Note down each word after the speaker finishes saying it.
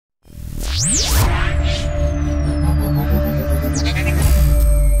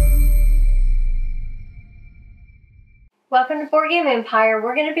Welcome to Board Game Empire.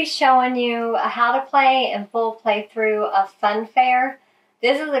 We're going to be showing you how to play and full playthrough of Funfair.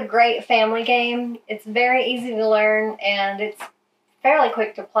 This is a great family game. It's very easy to learn and it's fairly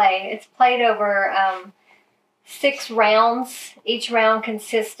quick to play. It's played over 6 rounds. Each round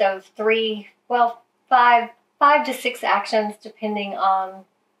consists of 5 to 6 actions depending on,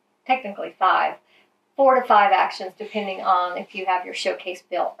 technically 5, 4 to 5 actions depending on if you have your showcase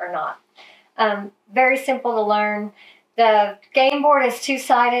built or not. Very simple to learn. The game board is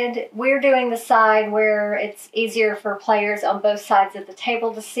 2-sided. We're doing the side where it's easier for players on both sides of the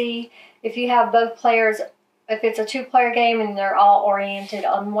table to see. If you have both players, if it's a 2-player game and they're all oriented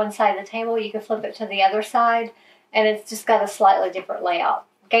on one side of the table, you can flip it to the other side and it's just got a slightly different layout.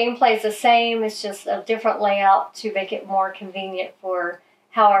 Gameplay is the same, it's just a different layout to make it more convenient for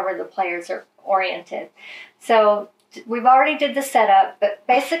however the players are oriented. So we've already did the setup, but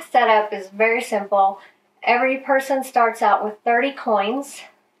basic setup is very simple. Every person starts out with 30 coins,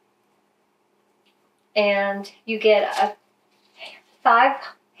 and you get 5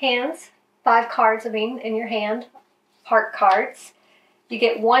 cards, in your hand, part cards. You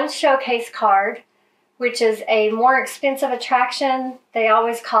get 1 showcase card, which is a more expensive attraction. They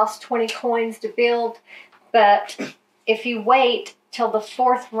always cost 20 coins to build, but if you wait till the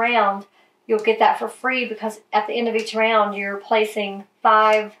 4th round, you'll get that for free because at the end of each round, you're placing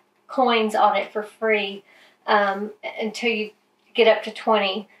 5 coins on it for free until you get up to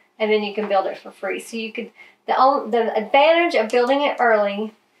 20, and then you can build it for free. So you could, the advantage of building it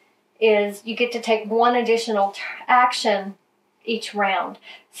early is you get to take 1 additional action each round.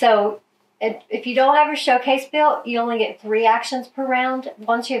 So if you don't have your showcase built, you only get 3 actions per round.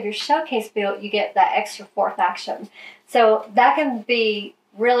 Once you have your showcase built, you get that extra 4th action. So that can be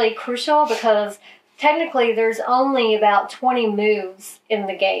really crucial because technically there's only about 20 moves in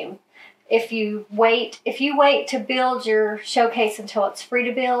the game. If you wait to build your showcase until it's free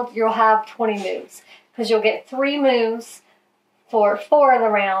to build, you'll have 20 moves because you'll get 3 moves for 4 of the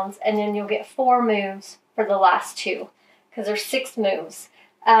rounds, and then you'll get 4 moves for the last 2 because there's 6 moves.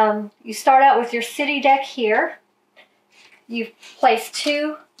 You start out with your city deck here. You place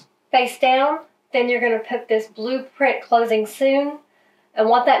 2 face down. Then you're going to put this blueprint closing soon. And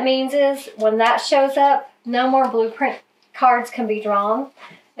what that means is when that shows up, no more blueprint cards can be drawn.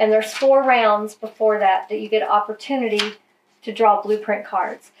 And there's 4 rounds before that you get an opportunity to draw blueprint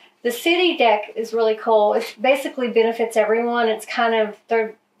cards. The city deck is really cool. It basically benefits everyone. It's kind of,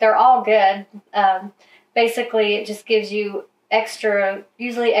 they're all good. Basically, it just gives you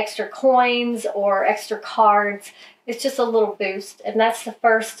usually extra coins or extra cards. It's just a little boost. And that's the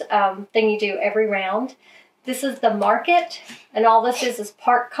first thing you do every round. This is the market, and all this is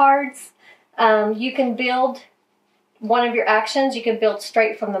park cards. You can build one of your actions, you can build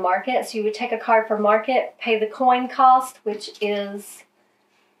straight from the market. So you would take a card from market, pay the coin cost, which is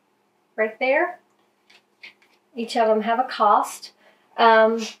right there. Each of them have a cost.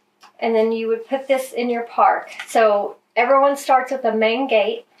 And then you would put this in your park. So everyone starts at the main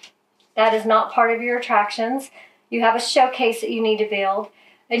gate. That is not part of your attractions. You have a showcase that you need to build.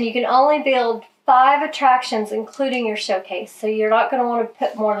 And you can only build 5 attractions, including your showcase. So you're not going to want to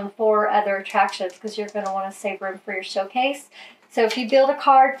put more than 4 other attractions because you're going to want to save room for your showcase. So if you build a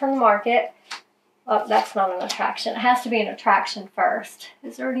card from the market, oh, that's not an attraction. It has to be an attraction first.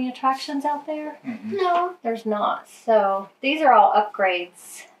 Is there any attractions out there? Mm-hmm. No, there's not. So these are all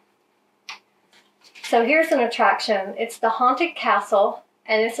upgrades. So here's an attraction. It's the Haunted Castle,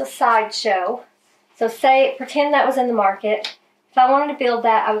 and it's a sideshow. So pretend that was in the market. If I wanted to build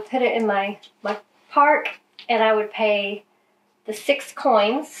that, I would put it in my park, and I would pay the 6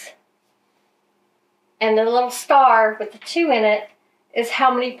 coins. And the little star with the 2 in it is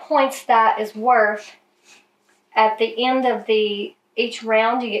how many points that is worth. At the end of each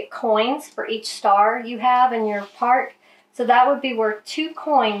round, you get coins for each star you have in your park. So that would be worth 2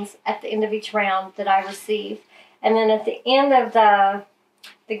 coins at the end of each round that I receive. And then at the end of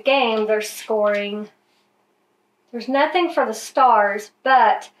the game, they're scoring. There's nothing for the stars,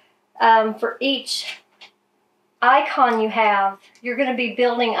 but for each icon you have, you're going to be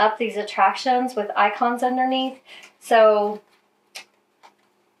building up these attractions with icons underneath. So,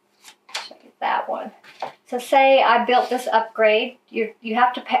 show you that one. So say I built this upgrade. You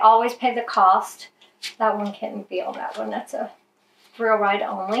have to always pay the cost. That one can't build that one. That's a thrill ride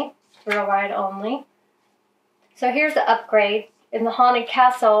only. Thrill ride only. So here's the upgrade. In the Haunted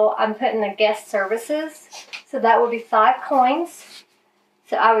Castle, I'm putting the guest services. So that would be 5 coins.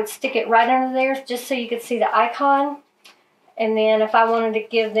 So I would stick it right under there just so you could see the icon. And then if I wanted to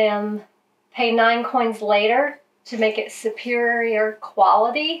give them pay 9 coins later to make it superior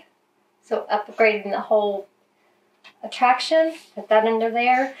quality. So upgrading the whole attraction, put that under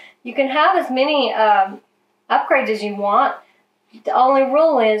there. You can have as many upgrades as you want. The only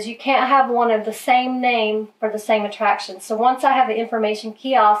rule is you can't have one of the same name for the same attraction. So once I have an information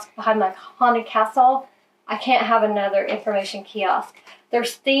kiosk behind my haunted castle, I can't have another information kiosk.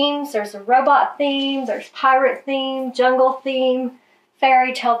 There's themes. There's a robot theme. There's pirate theme, jungle theme,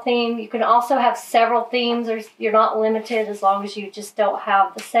 fairy tale theme. You can also have several themes. You're not limited as long as you just don't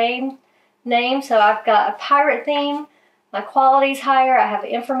have the same name. So I've got a pirate theme. My quality's higher. I have an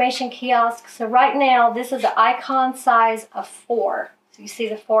information kiosk. So right now, this is an icon size of 4. So you see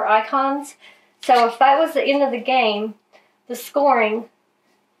the 4 icons? So if that was the end of the game, the scoring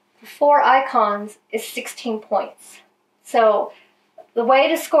for 4 icons is 16 points. So the way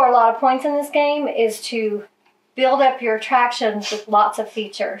to score a lot of points in this game is to build up your attractions with lots of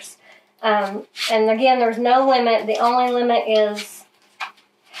features. And again, there's no limit. The only limit is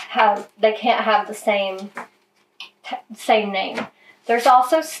they can't have the same name. There's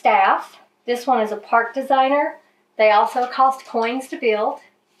also staff. This one is a park designer. They also cost coins to build.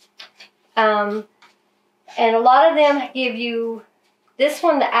 And a lot of them give you, this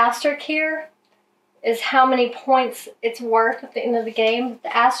one, the asterisk here, is how many points it's worth at the end of the game.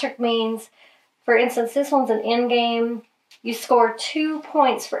 The asterisk means, for instance, this one's an end game. You score 2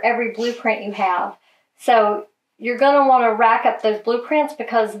 points for every blueprint you have. So you're going to want to rack up those blueprints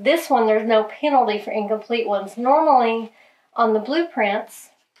because this one, there's no penalty for incomplete ones. Normally, on the blueprints,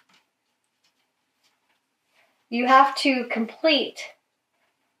 you have to complete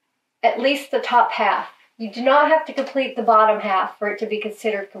at least the top half. You do not have to complete the bottom half for it to be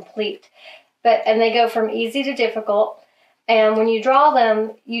considered complete. And they go from easy to difficult. And when you draw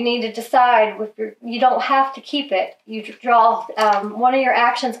them, you need to decide, you don't have to keep it. You draw, one of your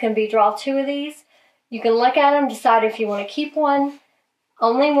actions can be draw 2 of these. You can look at them, decide if you want to keep one,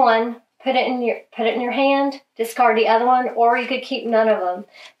 only one, put it in your hand, discard the other one, or you could keep none of them.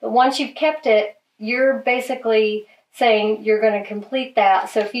 But once you've kept it, you're basically saying you're going to complete that.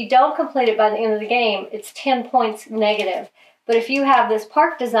 So if you don't complete it by the end of the game, it's 10 points negative. But if you have this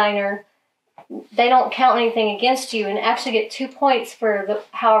park designer, they don't count anything against you and actually get 2 points for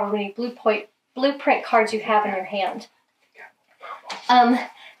however many blueprint cards you have in your hand.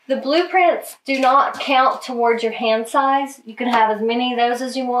 The blueprints do not count towards your hand size. You can have as many of those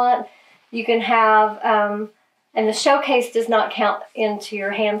as you want. You can have, and the showcase does not count into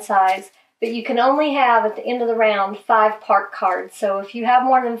your hand size, but you can only have at the end of the round 5 park cards. So if you have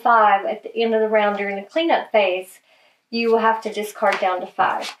more than 5 at the end of the round during the cleanup phase, you will have to discard down to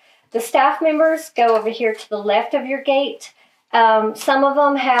 5. The staff members go over here to the left of your gate. Some of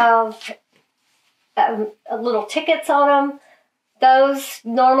them have little tickets on them. Those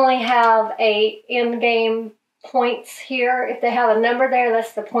normally have a in-game points here. If they have a number there,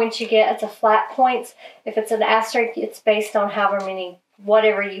 that's the points you get. It's a flat points. If it's an asterisk, it's based on however many,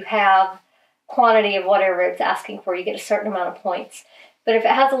 whatever you have, quantity of whatever it's asking for. You get a certain amount of points. But if it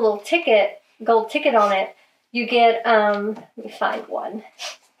has a little ticket, gold ticket on it, you get, let me find one.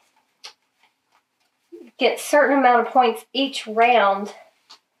 You get a certain amount of points each round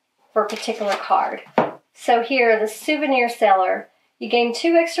for a particular card. So here, the souvenir seller, you gain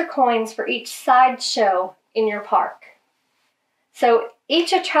 2 extra coins for each side show in your park. So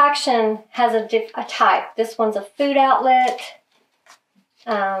each attraction has a type. This one's a food outlet.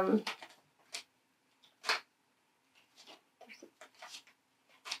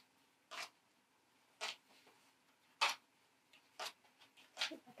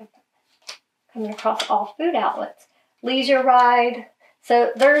 Coming across all food outlets. Leisure ride.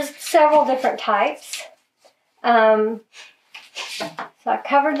 So there's several different types. So I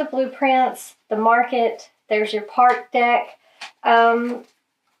covered the blueprints, the market, there's your park deck.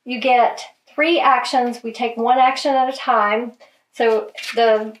 You get 3 actions. We take 1 action at a time. So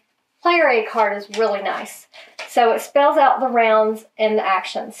the player aid card is really nice. So it spells out the rounds and the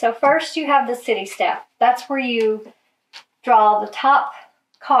actions. So first you have the city step. That's where you draw the top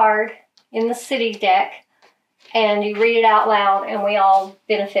card in the city deck and you read it out loud and we all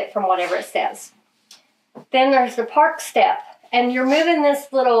benefit from whatever it says. Then there's the park step. And you're moving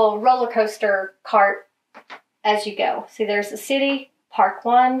this little roller coaster cart as you go. See, there's the city, Park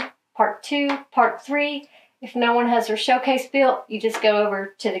 1, Park 2, Park 3. If no one has their showcase built, you just go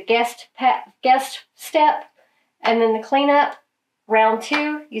over to the guest step, and then the cleanup, round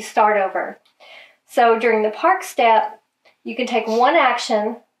 2, you start over. So during the park step, you can take 1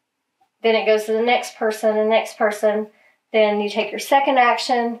 action, then it goes to the next person, then you take your second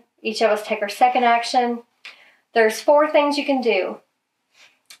action, each of us take our second action. There's 4 things you can do.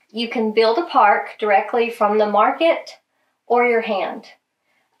 You can build a park directly from the market or your hand.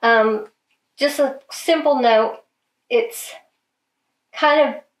 Just a simple note, it's kind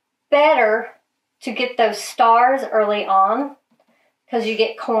of better to get those stars early on because you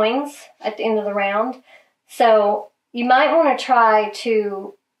get coins at the end of the round. So you might want to try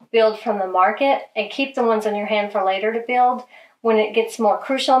to build from the market and keep the ones in your hand for later to build. When it gets more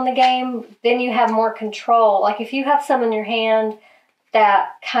crucial in the game, then you have more control. Like if you have some in your hand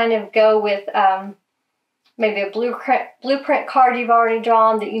that kind of go with maybe a blueprint card you've already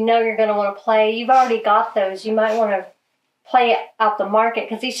drawn that you know you're going to want to play, you've already got those. You might want to play out the market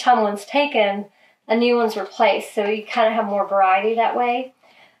because each time one's taken, a new one's replaced. So you kind of have more variety that way.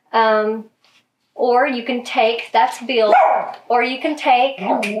 Or you can take, that's build, or you can take,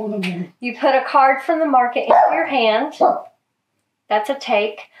 you put a card from the market into your hand. That's a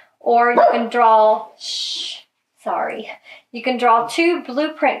take. Or you can draw, you can draw 2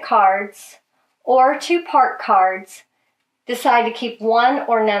 blueprint cards or 2 park cards. Decide to keep one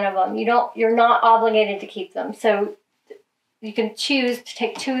or none of them. You're not obligated to keep them. So you can choose to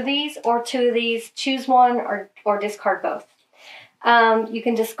take 2 of these or 2 of these, choose one or discard both. You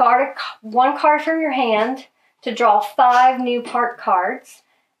can discard one card from your hand to draw 5 new park cards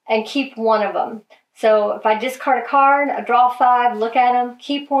and keep one of them. So if I discard a card, I draw 5, look at them,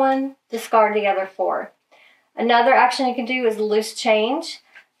 keep one, discard the other 4. Another action you can do is loose change.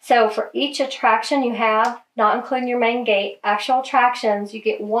 So for each attraction you have, not including your main gate, actual attractions, you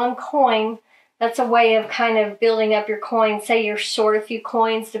get 1 coin. That's a way of kind of building up your coins. Say you're short a few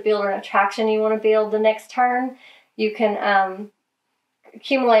coins to build an attraction you want to build the next turn. You can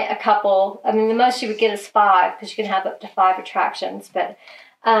accumulate a couple. I mean, the most you would get is 5 because you can have up to 5 attractions. But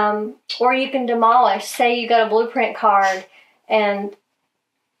or you can demolish. Say you got a blueprint card and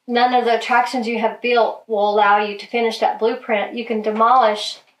none of the attractions you have built will allow you to finish that blueprint. You can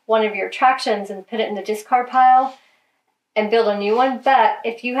demolish one of your attractions and put it in the discard pile and build a new one. But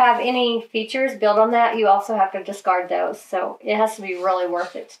if you have any features built on that, you also have to discard those. So it has to be really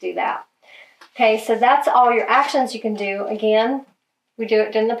worth it to do that. Okay, so that's all your actions you can do. Again, we do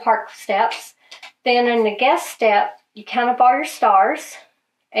it in the park steps. Then in the guest step, you count up all your stars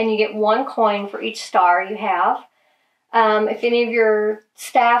and you get 1 coin for each star you have. If any of your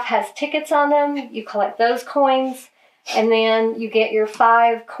staff has tickets on them, you collect those coins. And then you get your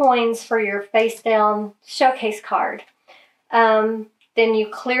 5 coins for your face-down showcase card. Then you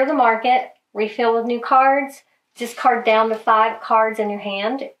clear the market, refill with new cards, discard down to 5 cards in your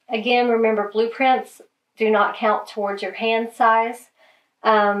hand. Again, remember blueprints do not count towards your hand size.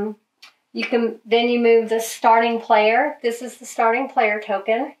 Then you move the starting player. This is the starting player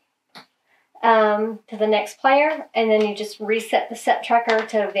token to the next player, and then you just reset the set tracker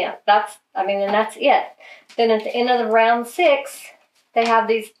to event. And that's it. Then at the end of the round 6, they have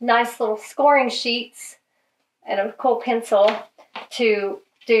these nice little scoring sheets and a cool pencil to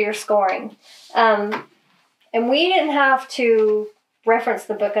do your scoring. And we didn't have to reference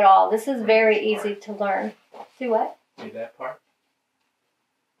the book at all. This is very easy to learn. Do what? Read that part.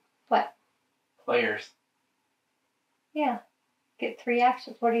 What? Players. Yeah. Get 3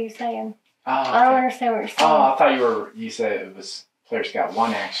 actions. What are you saying? Oh, okay. I don't understand what you're saying. Oh, I thought you said it was players got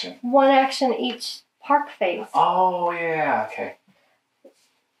 1 action. 1 action each park phase. Oh, yeah, okay.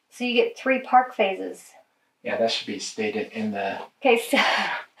 So you get 3 park phases. Yeah, that should be stated in the... Okay, so...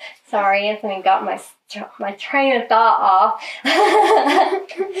 Sorry, Anthony got my train of thought off.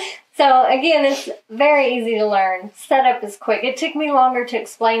 So, again, it's very easy to learn. Setup is quick. It took me longer to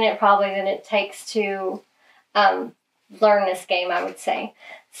explain it probably than it takes to learn this game, I would say.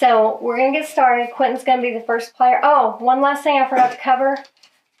 So, we're going to get started. Quentin's going to be the first player. Oh, one last thing I forgot to cover.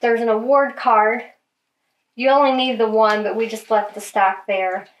 There's an award card. You only need the 1, but we just left the stack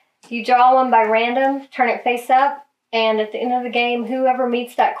there. You draw one by random, turn it face up, and at the end of the game, whoever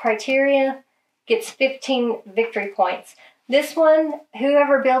meets that criteria gets 15 victory points. This one,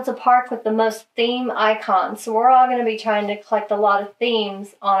 whoever builds a park with the most theme icons, so we're all going to be trying to collect a lot of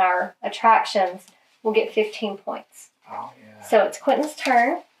themes on our attractions, will get 15 points. Oh, yeah. So it's Quentin's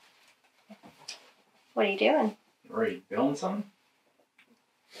turn. What are you doing? Are you building something?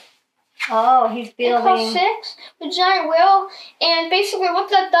 Oh, he's building... It costs 6 with giant wheel, and basically what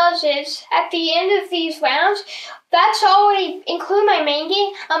that does is, at the end of these rounds, that's already, include my main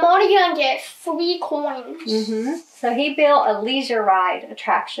game, I'm already going to get 3 coins. So he built a leisure ride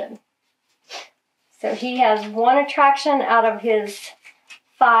attraction. So he has 1 attraction out of his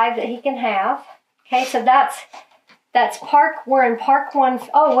 5 that he can have. Okay, so that's park, we're in park 1.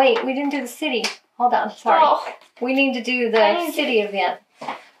 Oh, wait, we didn't do the city. Hold on, sorry. Oh. We need to do the city event.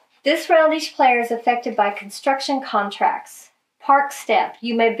 This round, each player is affected by construction contracts. park step.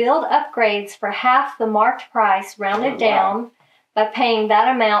 You may build upgrades for half the marked price, rounded down, by paying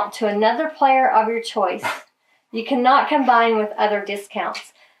that amount to another player of your choice. You cannot combine with other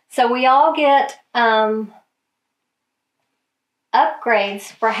discounts. So we all get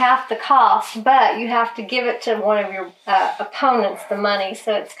upgrades for half the cost, but you have to give it to one of your opponents, the money.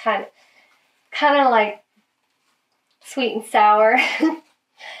 So it's kind of like sweet and sour.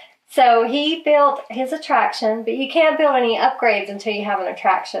 So he built his attraction, but you can't build any upgrades until you have an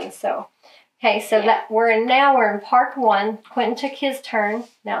attraction. So, okay, so that we're in Park 1. Quentin took his turn.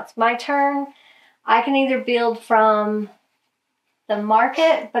 Now it's my turn. I can either build from the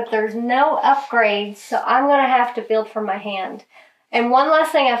market, but there's no upgrades, so I'm going to have to build from my hand. And one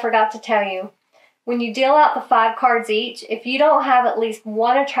last thing I forgot to tell you. When you deal out the 5 cards each, if you don't have at least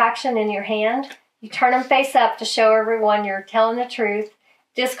one attraction in your hand, you turn them face up to show everyone you're telling the truth.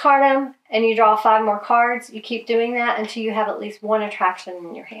 Discard them, and you draw 5 more cards. You keep doing that until you have at least one attraction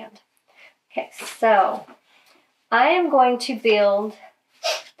in your hand. Okay, so I am going to build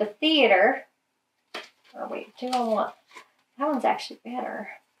the theater. Or wait, do I want... That one's actually better.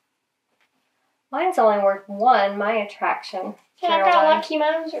 Mine's only worth 1, my attraction. Yeah, I got lucky.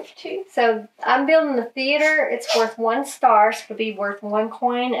 Mine's worth 2. So I'm building the theater. It's worth 1 star, so it'll be worth 1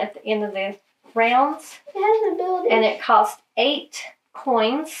 coin at the end of the rounds. It has an ability. And it costs 8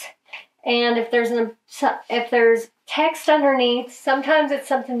 coins. And if there's text underneath, sometimes it's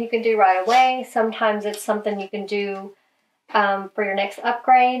something you can do right away. Sometimes it's something you can do for your next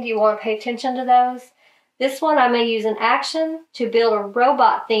upgrade. You want to pay attention to those. This one, I may use an action to build a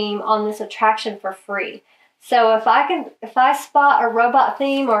robot theme on this attraction for free. So if I spot a robot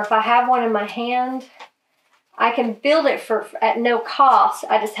theme, or if I have one in my hand, I can build it at no cost.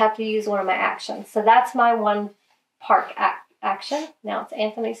 I just have to use one of my actions. So that's my 1 park action. Now it's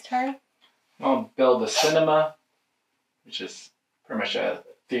Anthony's turn. I'll build a cinema, which is pretty much a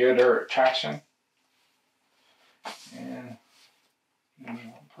theater attraction. And give me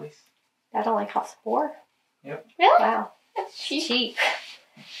 1, please. That only costs 4. Yep. Really? Wow. That's cheap.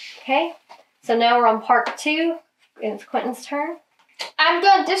 Okay. So now we're on Park 2. It's Quentin's turn. I'm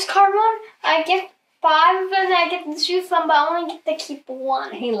going to discard 1. I get 5 of them and I get to choose them, but I only get to keep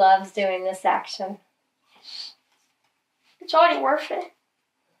 1. He loves doing this action. It's already worth it.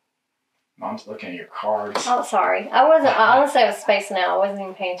 Mom's looking at your cards. Oh, sorry. Honestly, I was spacing out. I wasn't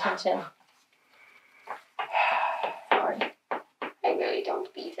even paying attention. Sorry. I really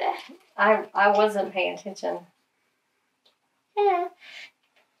don't believe that. I wasn't paying attention. Yeah.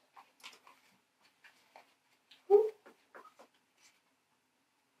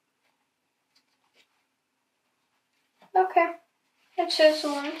 Okay. I chose the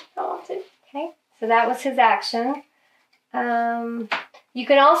one I wanted. Okay. So that was his action. You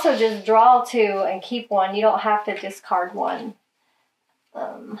can also just draw 2 and keep 1. You don't have to discard 1.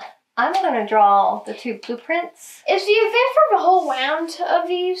 I'm going to draw the 2 blueprints. Is the event for the whole round of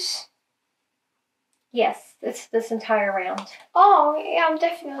these? Yes, it's this entire round. Oh, yeah, I'm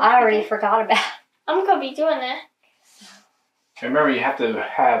definitely. I already forgot about it. I'm going to be doing that. Remember, you have to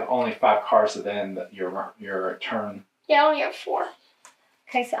have only 5 cards at the end of your turn. Yeah, I only have 4.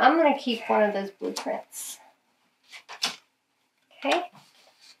 Okay, so I'm going to keep one of those blueprints. Okay,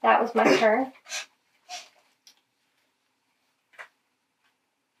 that was my turn.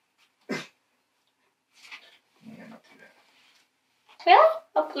 Yeah, not too bad. Really?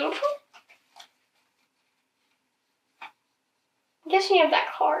 A blueprint? I'm guessing you have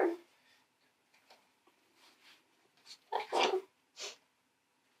that card. That one.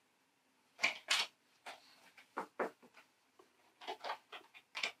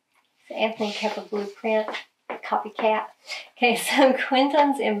 So Anthony kept a blueprint, copycat. Okay, so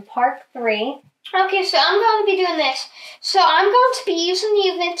Quentin's in Park 3. Okay, so I'm going to be doing this. So I'm going to be using the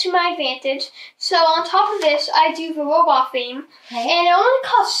event to my advantage. So on top of this, I do the robot theme. Okay. And it only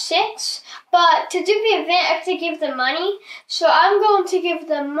costs 6, but to do the event, I have to give the money. So I'm going to give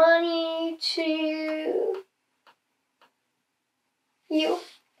the money to you.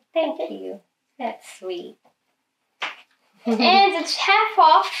 Thank you. That's sweet. And it's half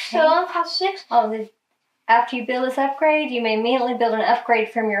off, so it only costs 6. After you build this upgrade, you may immediately build an upgrade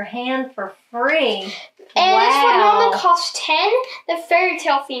from your hand for free. And wow. this one normally costs 10, the fairy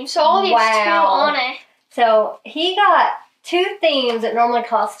tale theme, so only has 2 on it. So he got 2 themes that normally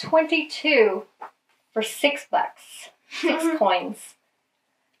cost 22 for $6. 6 coins.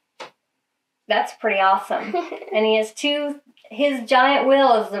 That's pretty awesome. And he has 2, his giant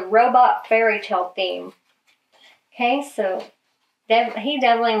wheel is the robot fairy tale theme. Okay, so he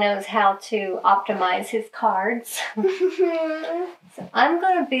definitely knows how to optimize his cards. So I'm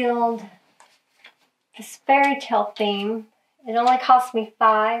going to build this fairy tale theme It only cost me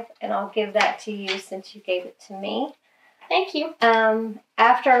 5, and I'll give that to you since you gave it to me. Thank you.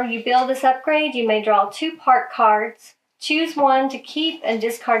 After you build this upgrade, you may draw 2 park cards. Choose one to keep and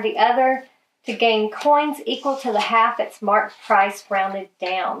discard the other to gain coins equal to the half its marked price rounded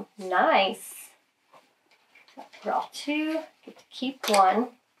down. Nice. So draw 2, get to keep 1.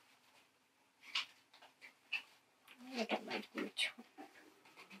 Look at my blue tray.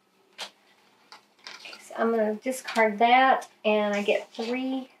 Okay, so I'm going to discard that, and I get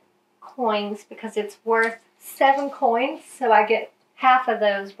 3 coins because it's worth 7 coins, so I get half of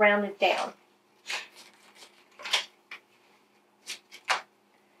those rounded down.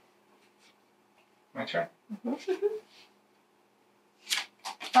 My turn? Mm-hmm.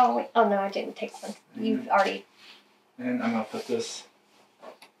 Oh, wait. Oh, no, I didn't take one. You've already... And I'm going to put this...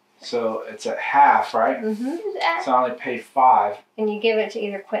 So it's at half, right? Mm-hmm. So I only pay 5. And you give it to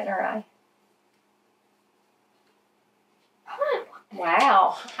either Quentin or I.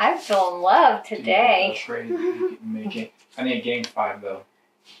 Wow, I feel in love today. I need to gain 5 though.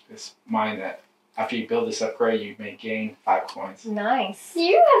 It's mine that after you build this upgrade, you may gain 5 coins. Nice.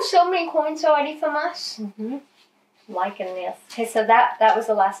 You have so many coins already from us. Mm-hmm. Liking this. Okay, so that was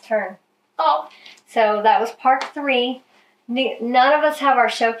the last turn. Oh. So that was part 3. None of us have our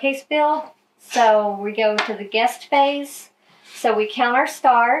showcase bill, so we go to the guest phase. So we count our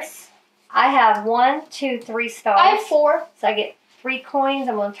stars. I have 1, 2, 3 stars. I have 4. So I get 3 coins.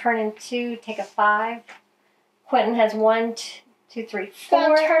 I'm going to turn in 2, take a 5. Quentin has 1, 2, 3, 4. I'm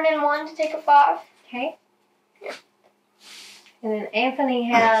going to turn in 1 to take a 5. Okay. And then Anthony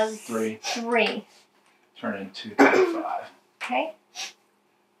has 3. 3. Turn in 2, 3, 5. Okay.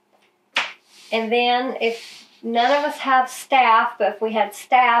 And then if none of us have staff, but if we had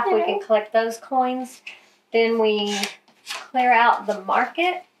staff, we can collect those coins. Then we clear out the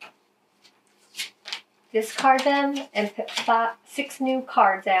market, discard them, and put 6 new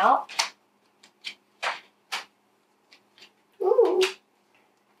cards out. Ooh.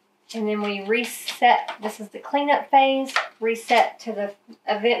 And then we reset. This is the cleanup phase. Reset to the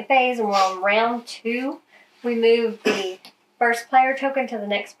event phase, and we're on round 2. We move the first player token to the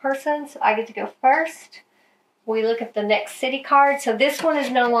next person, so I get to go first. We look at the next city card. So this one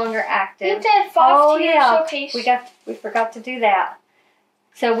is no longer active. You have to add 5 to your showcase. We forgot to do that.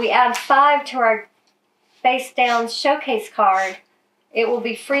 So we add 5 to our face down showcase card. It will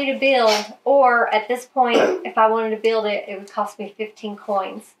be free to build, or at this point, if I wanted to build it, it would cost me 15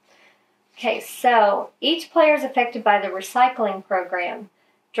 coins. Okay, so each player is affected by the recycling program.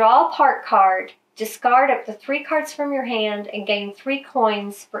 Draw a park card, discard up to 3 cards from your hand, and gain 3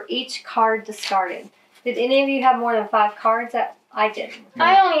 coins for each card discarded. Did any of you have more than 5 cards? I didn't. No.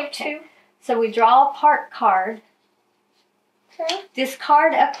 I only have 2. So we draw a park card, Okay.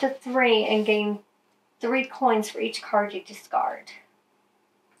 discard up to 3, and gain 3 coins for each card you discard.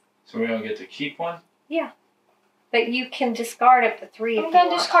 So we don't get to keep one? Yeah. But you can discard up to 3 if you want. I'm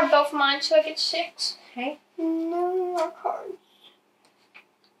going to discard both of mine so I get 6. Okay. No more cards.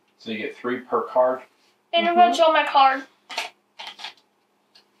 So you get 3 per card? And I'm going to draw my card.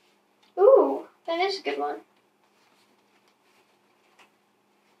 Ooh, that is a good one.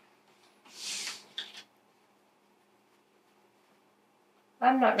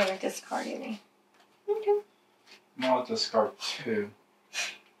 I'm not going to discard any. Okay. I'll discard 2.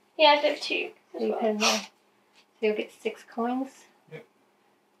 Yeah, I have 2. So you put in there. So you'll get 6 coins. Yep.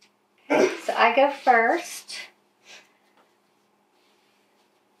 Okay, so I go first.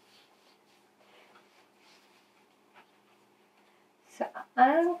 So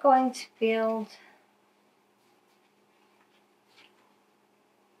I'm going to build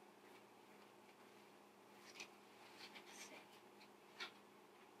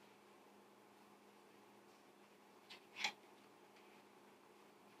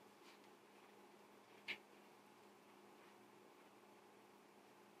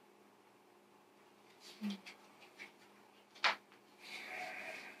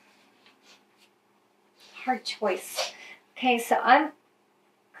hard choice. Okay, so I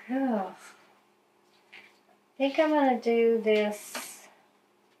think I'm going to do this.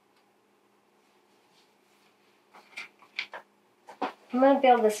 I'm going to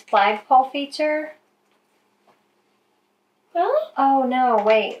build this flagpole feature. Really? Oh, no,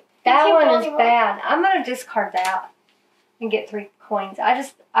 wait. That one is bad. I'm going to discard that and get 3 coins.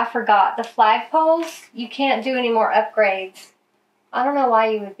 I forgot. The flagpoles, you can't do any more upgrades. I don't know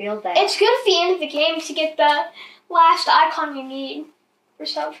why you would build that. It's good at the end of the game to get the last icon you need for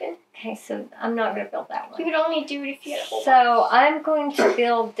something. Okay, so I'm not going to build that one. You could only do it if you had a whole So I'm going to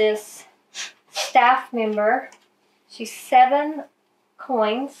build this staff member. She's 7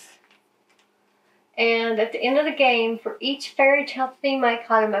 coins. And at the end of the game, for each fairy tale theme I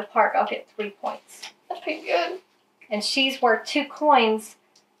caught in my park, I'll get 3 points. That's pretty good. And she's worth 2 coins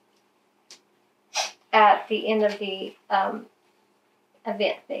at the end of the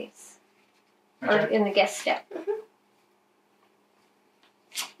event phase. Or in the guest step.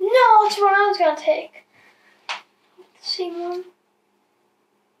 No, that's what I was going to take. Same one.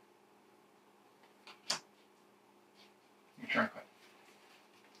 Your turn, Quinn.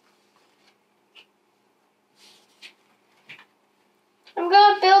 I'm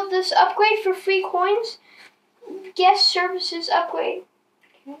going to build this upgrade for 3 coins. Guest services upgrade.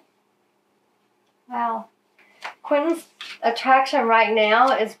 Okay. Wow. Quentin's attraction right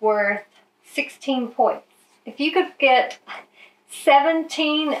now is worth 16 points. If you could get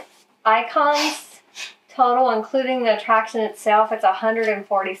 17 icons total, including the attraction itself, it's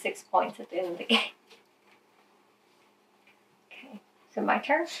 146 points at the end of the game. Okay, so my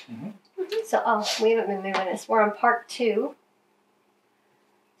turn? So, we haven't been moving this. We're on part 2.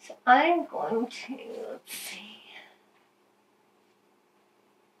 So I'm going to, let's see.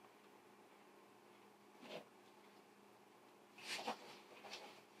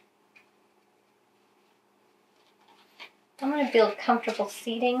 I'm going to build comfortable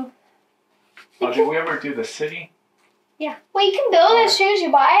seating. Oh, did we ever do the city? Yeah. Well, you can build it as soon as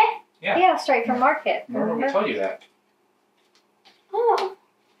you buy it. Yeah. Yeah, straight from market. Remember we told you that. Oh.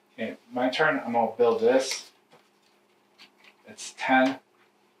 Okay, my turn. I'm going to build this. It's 10.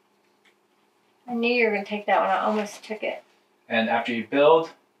 I knew you were going to take that one. I almost took it. And after you build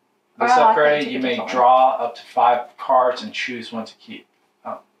this I thought upgrade, you you took a may different draw up to 5 cards and choose one to keep.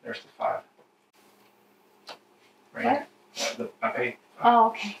 Oh, there's the 5. Right What? here. I paid 5. Oh,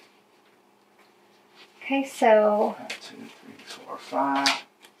 okay. Okay, so 1, 2, 3, 4, 5.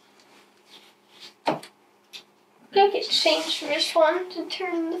 I'm going to get changed for this one to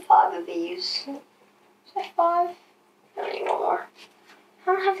turn the 5 of these. Is that 5? I need one more. I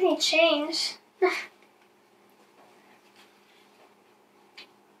don't have any chains.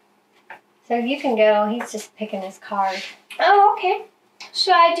 so you can go. He's just picking his card. Oh, okay.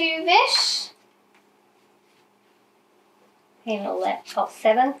 So I do this. And a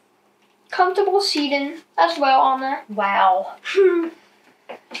 7. Comfortable seating as well on there. Wow.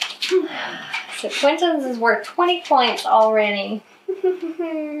 So Quentin's is worth 20 points already.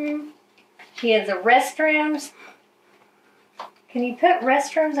 He has a restrooms. Can you put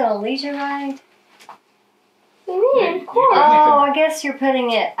restrooms on a leisure ride? Yeah, of course. Oh, I guess you're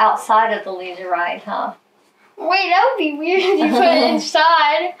putting it outside of the leisure ride, huh? Wait, that would be weird if you put it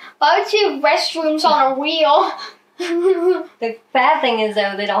inside. Why would you have restrooms on a wheel? The bad thing is,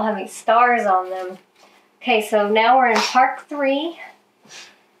 though, they don't have any stars on them. Okay, so now we're in Park 3.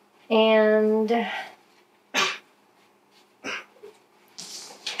 And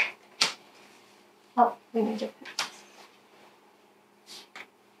oh, we need to put this.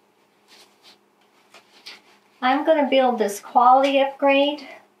 I'm going to build this quality upgrade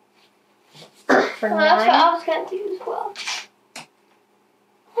for Well, that's what 9. I was going to do as well.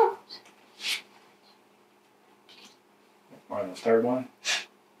 Or the third one.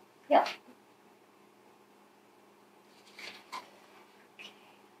 Yep.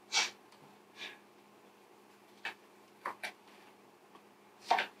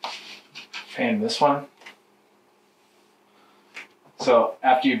 And this one. So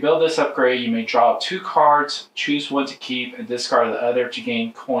after you build this upgrade, you may draw 2 cards, choose one to keep, and discard the other to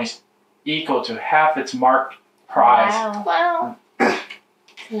gain coins equal to half its marked prize. Wow. Wow.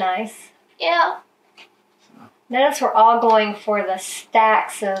 Nice. Yeah. Notice we're all going for the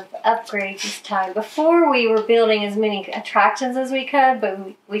stacks of upgrades this time. Before we were building as many attractions as we could, but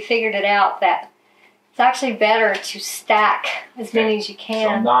we figured it out that it's actually better to stack as many as you So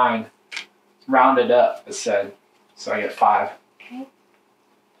can. 9, rounded up, it said. So I get 5. Okay.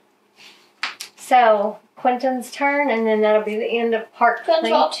 So Quentin's turn, and then that'll be the end of part 3.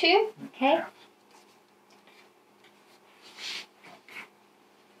 Guns all 2. Okay.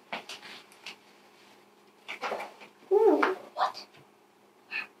 Ooh, what?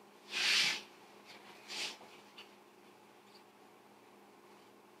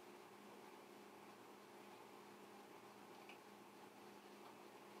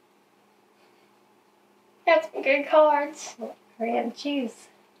 That's some good cards. Hurry up and choose.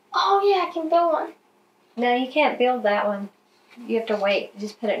 Oh yeah, I can build one. No, you can't build that one. You have to wait.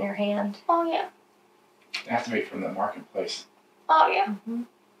 Just put it in your hand. Oh yeah. It has to be from the marketplace. Oh yeah. Mm-hmm.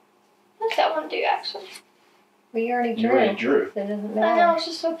 What's that one do actually? We already drew. You already drew. So it doesn't I matter. know, it's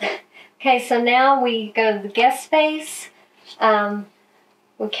just looking. Okay, so now we go to the guest space. We count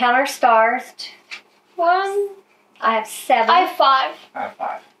our stars. 1. I have 7. I have 5. I have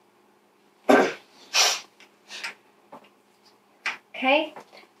 5. Okay.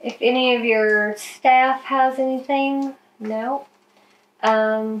 If any of your staff has anything, no.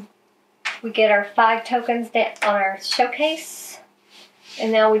 We get our 5 tokens on our showcase.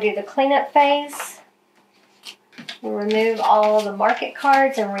 And now we do the cleanup phase. We remove all the market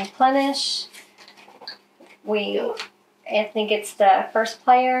cards and replenish. Anthony gets the first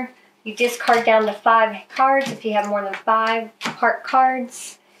player. You discard down to 5 cards if you have more than 5 park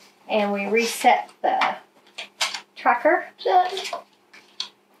cards. And we reset the tracker.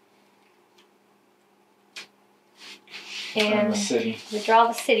 And the city. we draw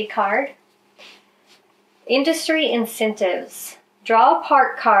the city card. Industry incentives. Draw a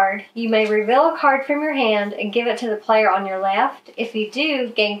park card. You may reveal a card from your hand and give it to the player on your left. If you do,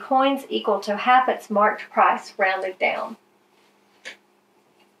 gain coins equal to half its marked price, rounded down.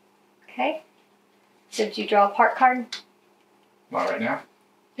 Okay. So did you draw a park card? Not right now.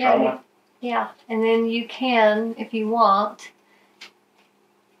 Yeah. Draw one. Yeah. And then you can, if you want,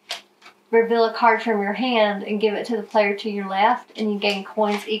 reveal a card from your hand and give it to the player to your left, and you gain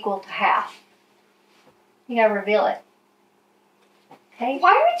coins equal to half. You gotta reveal it. Okay.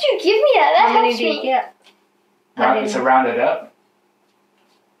 Why would you give me that? That How many helps do you me. get? It's a rounded up.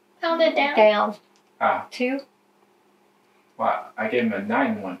 Pound it down. Down. Ah, 2. wow. I gave him a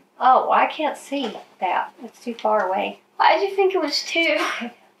 9 one. Oh, I can't see that. It's too far away. Why did you think it was 2?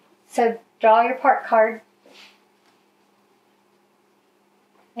 So draw your park card.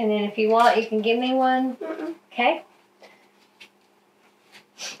 And then if you want, you can give me one. Mm-mm. Okay.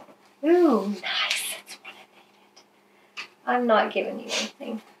 Ooh, nice. That's what I needed. I'm not giving you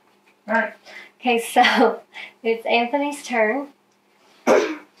anything. All right. Okay, so it's Anthony's turn.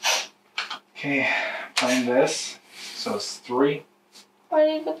 Okay, playing this. So it's 3.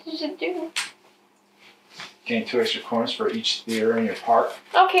 What does it do? Gain 2 extra coins for each theater in your park.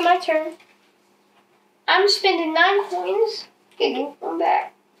 Okay, my turn. I'm spending 9 coins. Getting one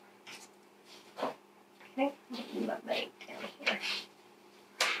back. Okay, put my money down here.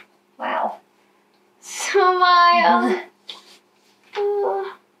 Wow. So my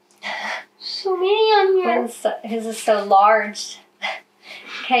so many on here. His is so large.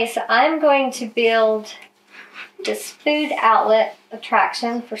 Okay, so I'm going to build this food outlet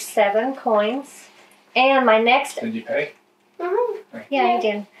attraction for 7 coins. And my next... Did you pay? Mm-hmm. Yeah, you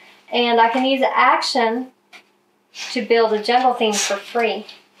did. And I can use the action to build a jungle theme for free.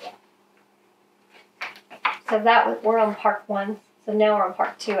 So we're on part 1. So now we're on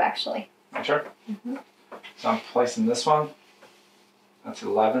part 2, actually. My turn? Mm-hmm. So I'm placing this one. That's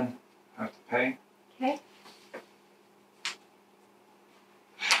 11. I have to pay. Okay.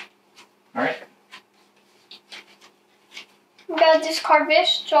 All right. We gotta discard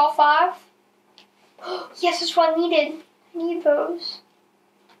this, draw 5. Yes, that's what I needed. I need those.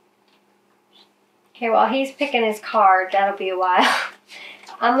 Okay, while he's picking his card, that'll be a while.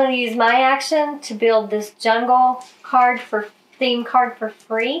 I'm going to use my action to build this jungle theme card for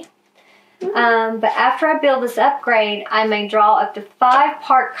free. But after I build this upgrade, I may draw up to 5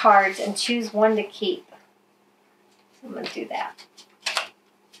 park cards and choose one to keep. So I'm going to do that.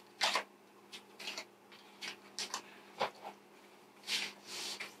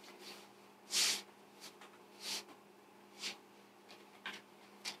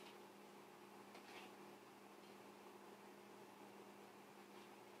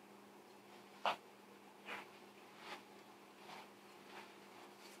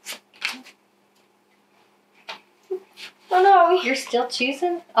 Oh no. You're still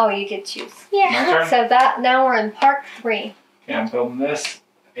choosing? Oh, you did choose. My Yeah. turn? So now we're in part 3. Okay, I'm building this.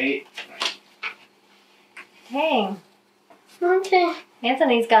 8. Dang. Okay.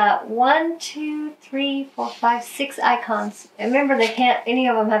 Anthony's got 1, 2, 3, 4, 5, 6 icons. And remember, any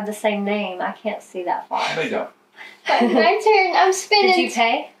of them have the same name. I can't see that far. They don't. My turn. I'm spending. Did you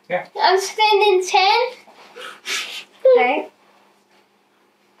pay? I'm spending 10. Okay.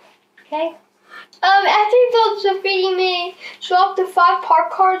 Okay. After you build the video, you may draw up to 5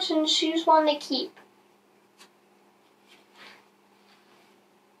 park cards and choose one to keep.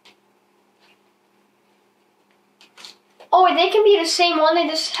 Oh, they can be the same one. They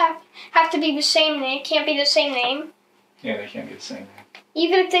just have to be the same name. It can't be the same name. Yeah, they can't be the same.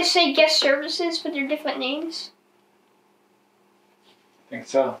 Even if they say guest services, but they're different names. I think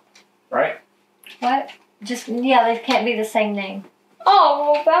so. Right? What? They can't be the same name.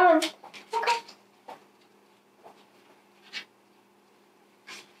 Oh, well, balance. Okay.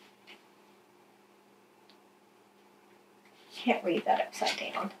 Can't read that upside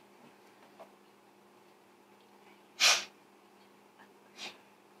down.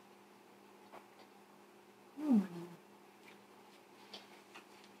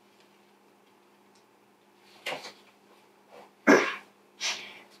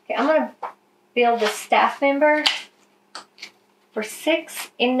 Okay, I'm going to build a staff member for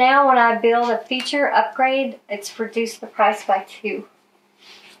 6. And now when I build a feature upgrade, it's reduced the price by 2.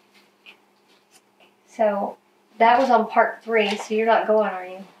 So that was on part 3, so you're not going, are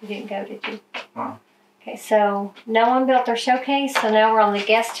you? You didn't go, did you? Okay, so no one built their showcase, so now we're on the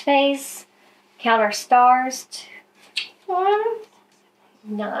guest phase. Count our stars. 1,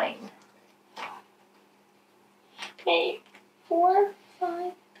 9. 8, 4,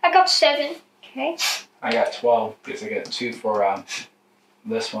 5. I got 7. Okay. I got 12 because I got 2 for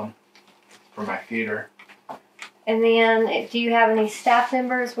this one for my theater. And then, do you have any staff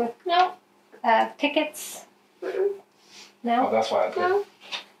members with No. tickets? Mm-mm. No? Oh, that's why I did. No.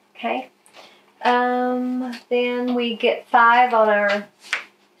 Okay. Then we get 5 on our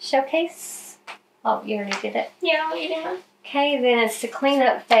showcase. Oh, you already did it. Yeah, I'll eat it. Okay, then it's the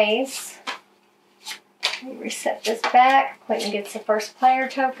cleanup phase. We reset this back. Clinton gets the first player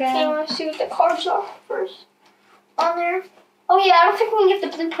token. Okay, I want to see what the cards are first. On there. Oh yeah, I don't think we can get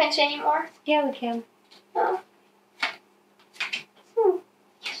the blueprints anymore. Yeah, we can. Oh.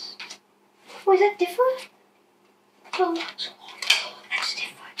 Yes. Was that different? Oh, that's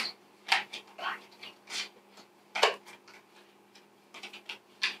different.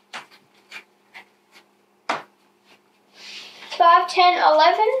 5, 10,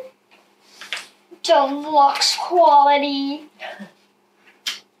 11. Deluxe quality.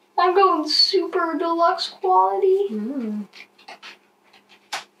 I'm going super deluxe quality.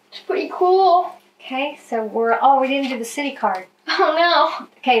 It's pretty cool. Okay, so we didn't do the city card. Oh no.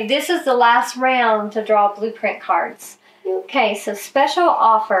 Okay, this is the last round to draw blueprint cards. Okay, so special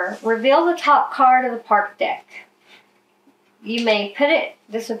offer. Reveal the top card of the park deck. You may put it,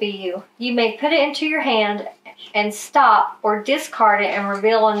 this would be you. You may put it into your hand and stop or discard it and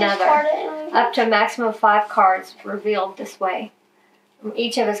reveal another. Discard it. Up to a maximum of 5 cards revealed this way.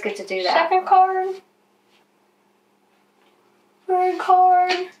 Each of us get to do that. Second card. Third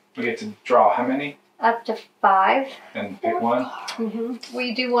card. We get to draw how many? Up to 5. And pick one?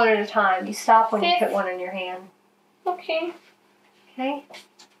 We do one at a time. You stop when you 5th. put one in your hand. Okay. Okay.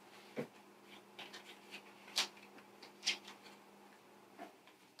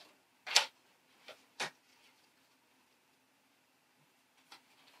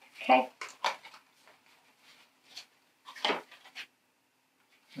 Okay.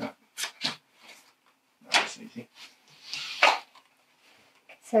 That's easy.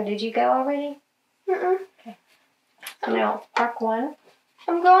 So did you go already? Mm-mm. Okay. So now, park 1.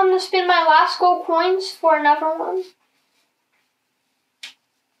 I'm going to spend my last gold coins for another one.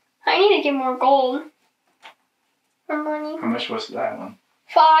 I need to get more gold. For money. How much was that one?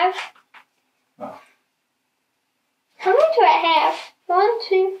 5. Oh. How many do I have? 1,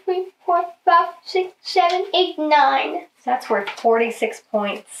 2, 3, 4, 5, 6, 7, 8, 9. So that's worth 46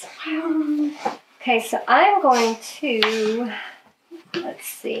 points. Okay, so I'm going to, let's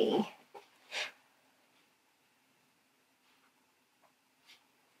see.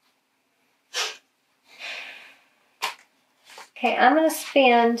 Okay, I'm going to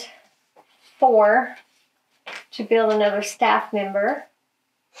spend 4 to build another staff member.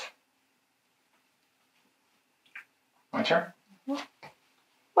 My turn? Wait,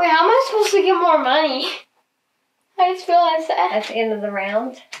 how am I supposed to get more money? I just realized that. At the end of the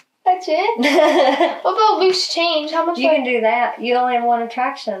round. That's it? You What about loose change? How much do can do that. You only have 1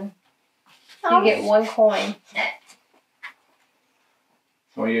 attraction. You get 1 coin. So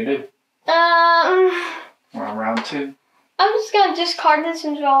what do you do? We're on round 2. I'm just gonna discard this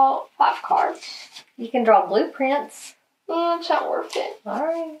and draw 5 cards. You can draw blueprints. Yeah, it's not worth it.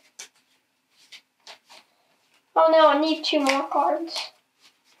 Alright. Oh no, I need 2 more cards.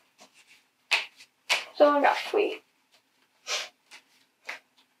 So I got 3.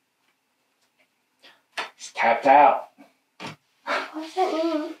 It's tapped out. What does that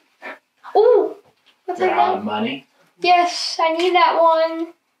mean? Ooh! What's You're that out mean? of money. Yes, I need that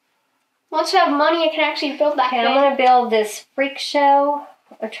one. Once I have money, I can actually build that Okay, thing. I'm going to build this freak show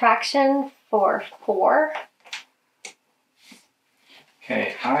attraction for 4.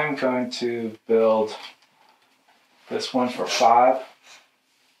 Okay, I'm going to build this one for 5.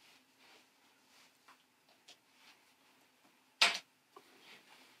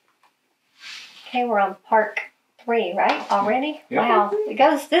 Okay, we're on park 3, right? Already? Yep. Wow. It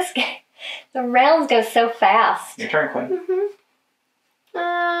goes this game. The rounds go so fast. Your turn, Quinn.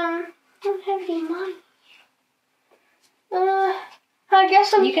 I don't have any money. I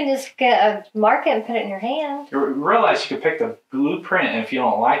guess You can just get a mark it and put it in your hand. You realize you could pick the blueprint, and if you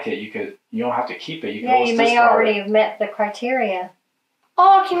don't like it, you don't have to keep it. You can Yeah, always you may discard already it. have met the criteria.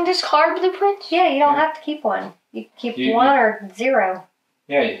 Oh, I can discard blueprints? Yeah, you don't Yeah. have to keep one. You can keep You- 1 or 0.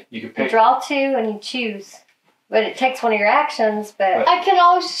 Yeah, you can You pick. draw 2 and you choose. But it takes one of your actions, but... I can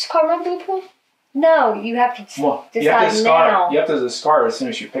always discard my blueprint. No, you have to Well, decide you have to discard. now. You have to discard as soon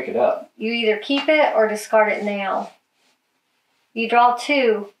as you pick it up. You either keep it or discard it now. You draw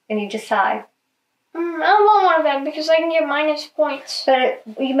 2 and you decide. I don't want one of them because I can get minus points. But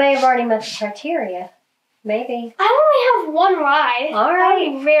you may have already met the criteria. Maybe. I only have one ride. All That would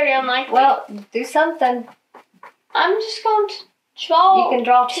right. be very unlikely. Well, do something. I'm just going to draw. You can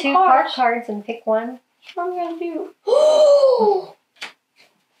draw 2 park cards. cards and pick one. That's what I'm going to do. Oh!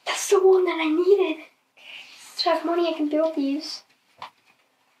 That's the one that I needed. If I have money, I can build these.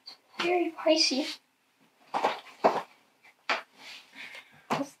 It's very pricey.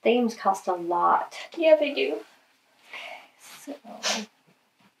 Those themes cost a lot. Yeah, they do. So,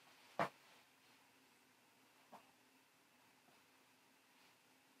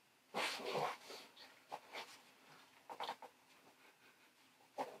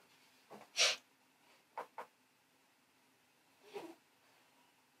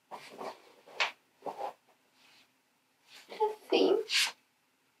 Theme.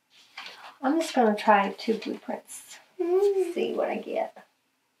 I'm just going to try 2 blueprints. Mm. See what I get.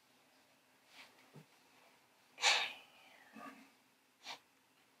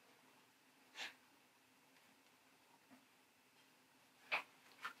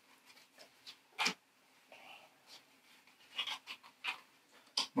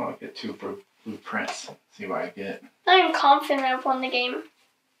 Well, I'll get 2 blueprints. See what I get. I'm confident I've won the game.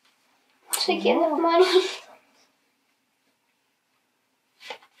 To get enough money.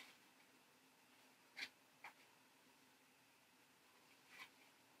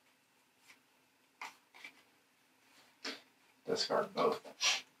 Discard both.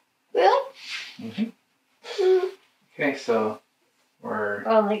 Really? Mm-hmm. Okay, so we're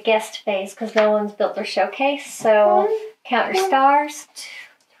On the guest phase, because no one's built their showcase. So count your stars. 2,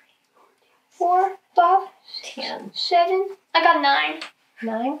 4, 5, 10, 7. I got 9.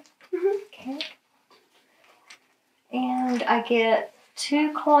 9. Mhm. Okay. And I get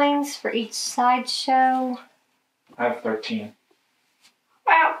 2 coins for each sideshow. I have 13.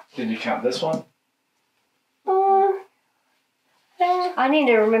 Wow. Did you count this one? I need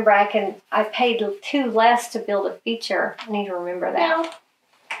to remember I paid 2 less to build a feature. I need to remember that.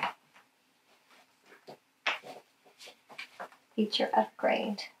 No. Feature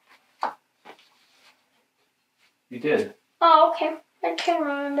upgrade. You did. Oh, okay. I can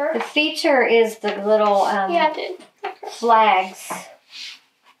remember. The feature is the little Yeah, I did. flags.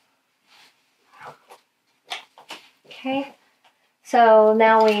 Okay. So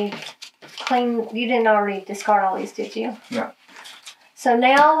now we clean. You didn't already discard all these, did you? No. So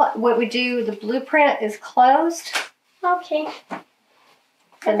now what we do, the blueprint is closed. Okay.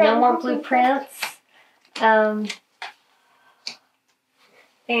 So no more blueprints. And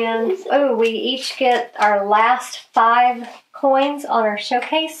we each get our last 5 coins on our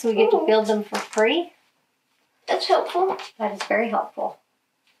showcase, so we get to build them for free. That's helpful. That is very helpful.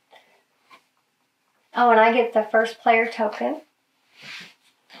 Oh, and I get the first player token.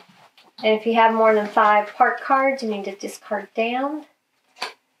 And if you have more than 5 park cards, you need to discard down.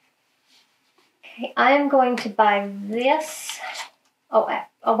 Okay, I am going to buy this. Oh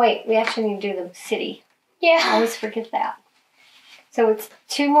wait, we actually need to do the city. I Yeah. always forget that. So it's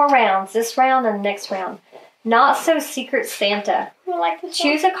 2 more rounds, this round and the next round. Not So Secret Santa. I like this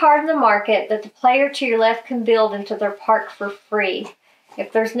Choose a card in the market that the player to your left can build into their park for free.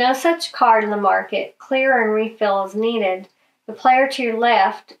 If there's no such card in the market, clear and refill is needed. The player to your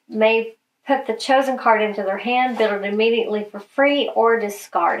left may put the chosen card into their hand, build it immediately for free, or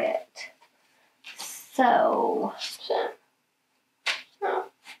discard it. So, Oh.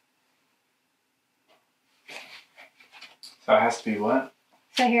 So it has to be what?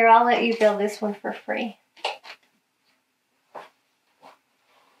 so here, I'll let you build this one for free.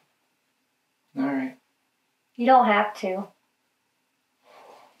 All right. You don't have to.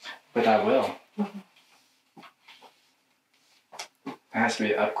 But I will. It has to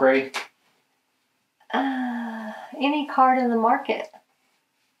be an upgrade. Any card in the market.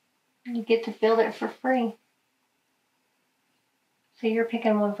 You get to build it for free. So you're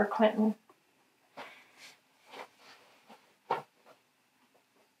picking one for Quentin.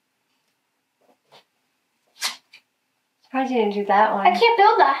 Surprised you didn't do that one. I can't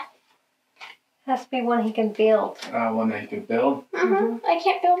build that. Has to be one he can build. One that you can build. I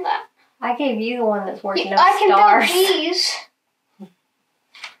can't build that. I gave you the one that's worth enough I can stars. build these.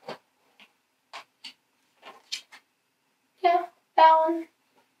 Yeah, that one.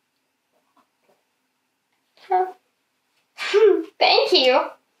 Huh. Thank you.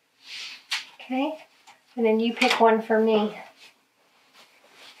 Okay. And then you pick one for me.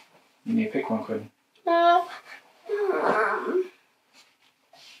 You need to pick one, Quinn.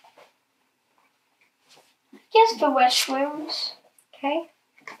 Guess the restrooms. Okay.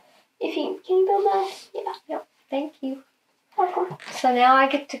 Can you build that? Yeah. Yep. Thank you. Welcome. So now I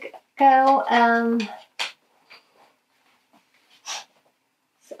get to go.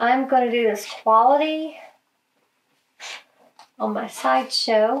 So I'm going to do this quality on my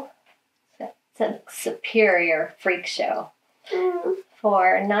sideshow. So it's a superior freak show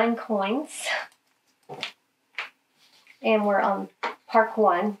for 9 coins. And we're on Park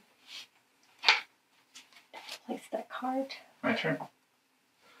 1. Place that card. My turn.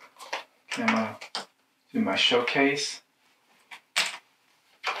 Okay, I'm going to do my showcase.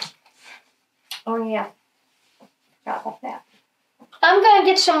 Oh, yeah. Forgot about that. I'm gonna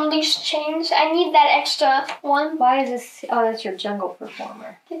get some loose chains. I need that extra one. Why is this? Oh, that's your jungle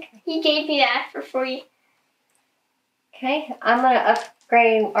performer. He gave me that for free. Okay, I'm going to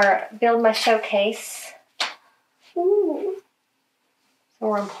upgrade or build my showcase. Ooh. So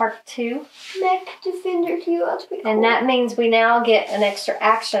we're on Park 2. Mech Defender 2. That's pretty cool. And that means we now get an extra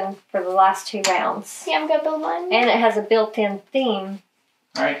action for the last 2 rounds. Yeah, I'm gonna build mine. And it has a built-in theme.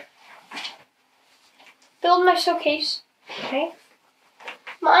 Alright. Build my showcase. Okay.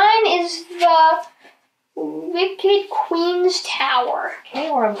 Mine is the Wicked Queen's Tower. Okay,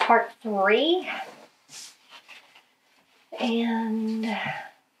 we're on Park 3. And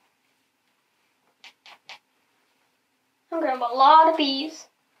I'm gonna have a lot of bees.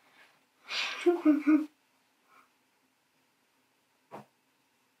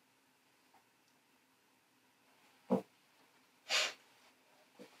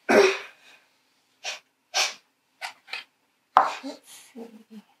 let's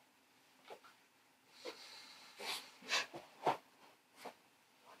see.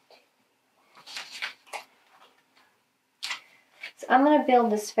 So I'm going to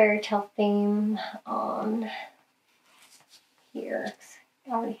build this fairy tale theme on here.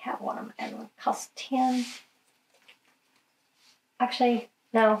 I already have one. And it costs 10. Actually,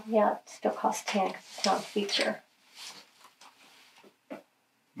 no, yeah, it still costs 10 because it's not a feature.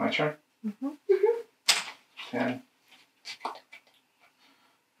 My turn. 10.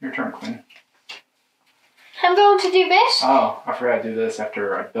 Your turn, Quinn. I'm going to do this. Oh, I forgot to do this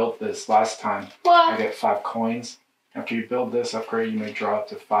after I built this last time. I What? get 5 coins. After you build this upgrade, you may draw up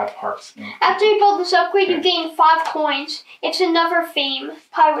to 5 parks. After you build this upgrade, you gain 5 coins. It's another theme.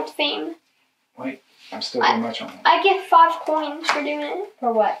 Pirate theme. Wait, I'm still doing much on that. I get 5 coins for doing it.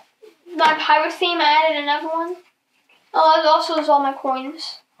 For what? My pirate theme, I added another one. Oh, that also is all my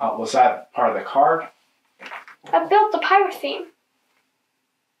coins. Was that part of the card? I built the pirate theme.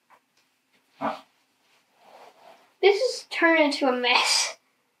 Oh. This is turned into a mess.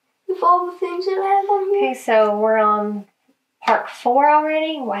 With all the things that I have on here. Okay, so we're on Park 4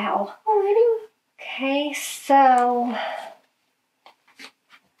 already? Wow. Already? Okay, so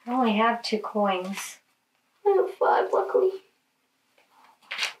I only have 2 coins. I have 5, luckily.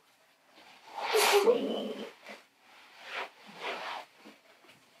 Let's see.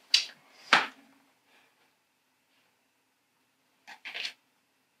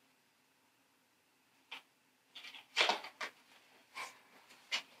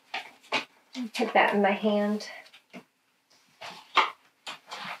 I'll put that in my hand.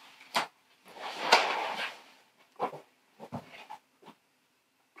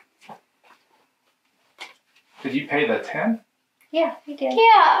 Did you pay the 10? Yeah, you did. Yeah,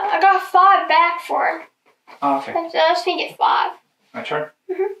 I got 5 back for it. Oh, okay. I just think it's 5. My turn?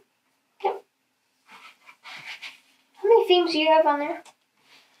 Yep. How many themes do you have on there?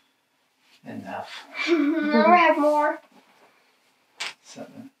 Enough. I have more.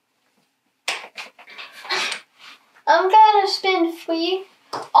 7. I'm gonna spend 3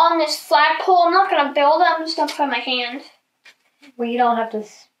 on this flagpole. I'm not gonna build it. I'm just gonna put it in my hand. Well, you don't have to.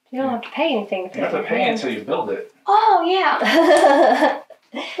 You don't have to pay anything. You have to pay until you build it. Oh yeah.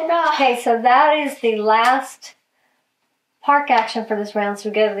 Forgot. Okay, so that is the last park action for this round. So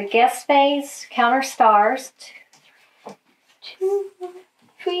we go to the guest phase, counter stars. 2,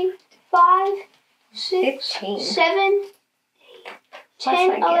 3, 5, 6, 15. 7, 8, Plus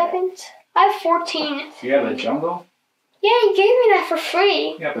 10, I get 11. I have 14. Do you have a jungle? Yeah, you gave me that for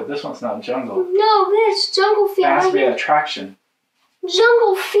free. Yeah, but this one's not jungle. No, this jungle It theme. has to Right be an here. attraction.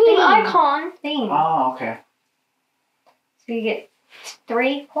 Jungle theme Theme. icon. Theme. Oh, okay. So you get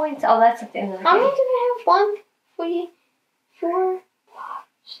 3 points. Oh, that's at the end of the How many game. do I have? 1, 3, 4, 5,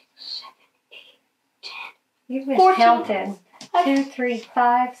 6, 7, 8, 10. You've been 14. counted. I've- 2, 3,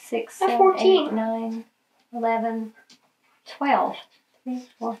 5, 6, I have 7, 14. 8, 9, 11, 12. 3,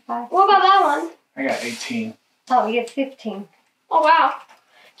 4, 5. What about 6. that one? I got 18. Oh, you get 15. Oh wow.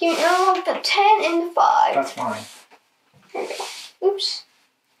 You know, the 10 and the 5. That's fine. There we go. Oops.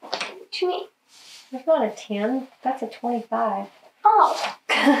 Too many. That's not a 10. That's a 25. Oh,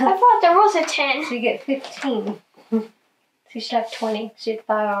 I thought there was a 10. So you get 15. So you should have 20. She had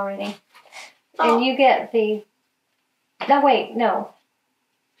 5 already. Oh. And you get the... No, wait, no.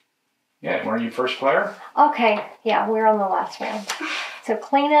 Yeah, weren't you first player? Okay, yeah, we're on the last round. So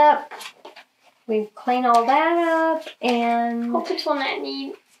clean up. We clean all that up, and Hope it's one I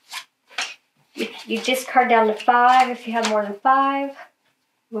need. you discard down to 5 if you have more than 5.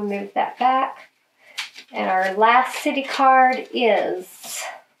 We'll move that back. And our last city card is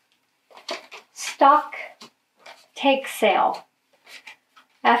Stock Take Sale.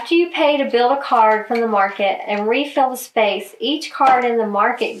 After you pay to build a card from the market and refill the space, each card in the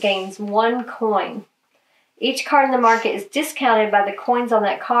market gains 1 coin. Each card in the market is discounted by the coins on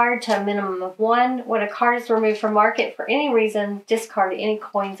that card to a minimum of 1. When a card is removed from market for any reason, discard any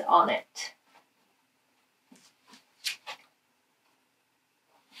coins on it.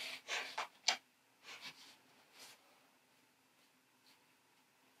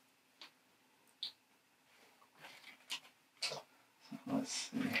 Let's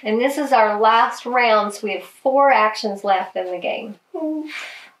see. And this is our last round, so we have 4 actions left in the game.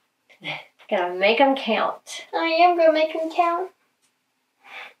 Gotta make them count. I am going to make them count.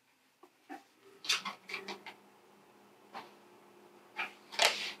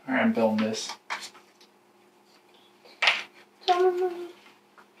 Alright, I'm building this.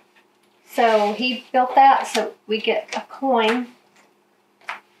 So he built that, so we get a coin.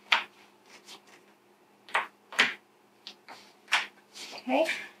 Okay.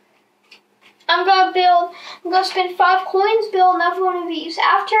 I'm gonna spend 5 coins, build another one of these.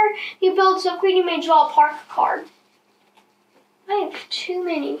 After you build this upgrade, you may draw a park card. I have too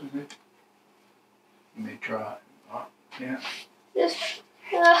many. You may draw. Oh, yeah.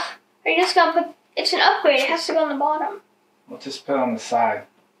 Are you just gonna put? It's an upgrade. It has to go on the bottom. We'll just put it on the side.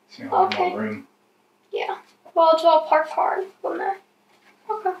 So you don't have Okay. more room. Yeah. Well, I'll draw a park card from there.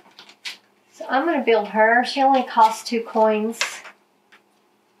 Okay. So I'm gonna build her. She only costs 2 coins.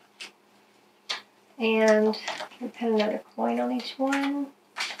 And we put another coin on each one.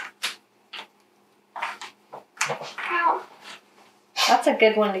 Wow. That's a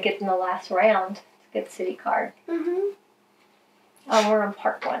good one to get in the last round. It's a good city card. Mhm. Oh, we're on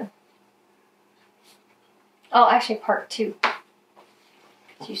part 1. Oh, actually part 2.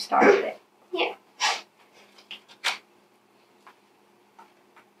 'Cause you started it. Yeah.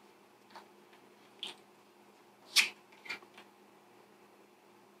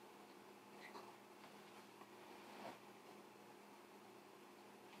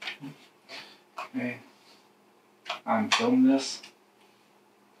 Okay. I'm building this.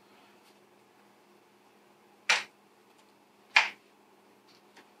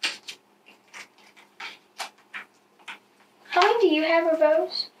 How many do you have of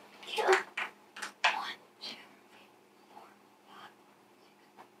those? Yeah. 1, 2, 3, 4, 5, 6,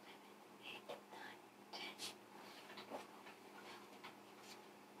 7, 8, 9, 10.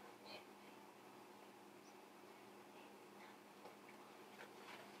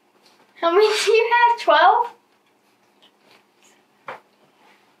 How many do you have? 12?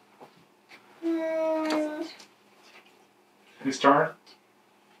 Whose turn?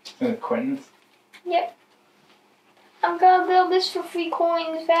 Quentin's. Yep. I'm gonna build this for 3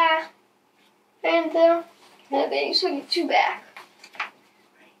 coins back. And then so get 2 back.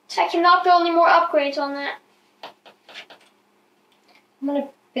 So I cannot build any more upgrades on that. I'm gonna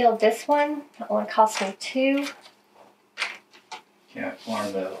build this one. That one cost me 2. Yeah,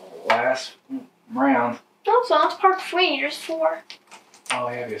 on the last round. No, so it's part 3. There's 4. Oh,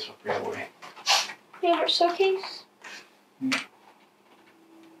 yeah, I guess we'll forget away. Favorite showcase.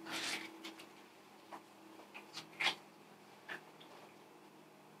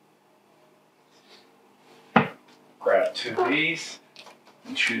 Grab 2 of these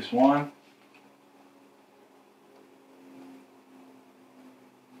and choose one.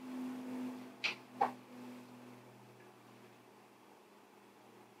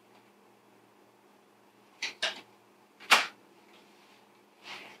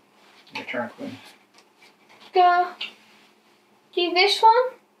 Your turn, Quinn. Go do this one.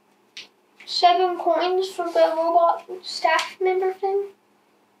 7 coins for the robot staff member thing.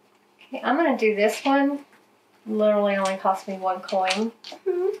 Okay, I'm gonna do this one. Literally only cost me 1 coin.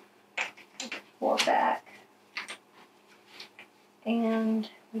 Mhm. 4 back. And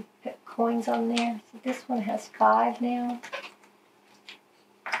we put coins on there. So this one has 5 now.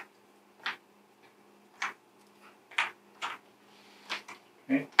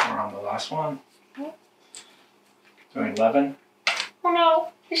 Okay, we're on the last one. Okay. So 11. Oh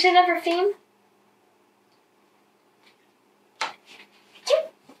no. Is it another theme?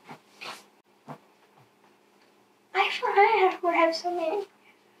 I forgot we have so many.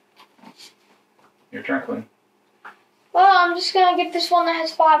 Your turn, Quinn. Well, I'm just gonna get this one that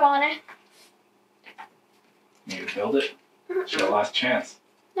has 5 on it. You need to build it. It's your last chance.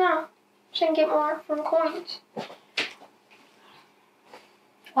 No, so I can get more from coins.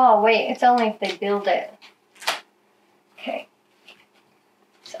 Oh, wait, it's only if they build it. Okay.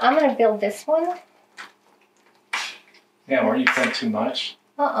 So I'm going to build this one. Yeah, where you spent too much.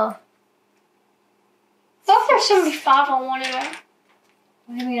 Uh-uh. I thought there's 75 on one of them.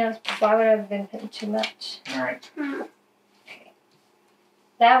 What do you mean? Why would I have been putting too much? All right. Okay.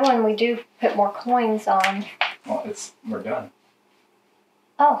 That one we do put more coins on. Well, we're done.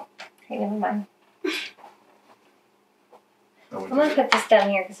 Oh, okay, never mind. So I'm going to put this down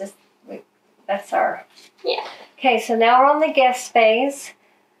here because that's our... Yeah. Okay, so now we're on the guest phase.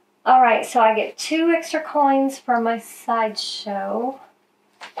 All right, so I get 2 extra coins for my sideshow.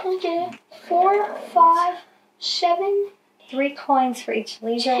 Okay. 4, 5, 7, 3 coins for each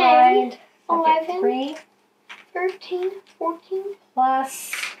leisure 10, ride. So I get 11. 3 13, 14.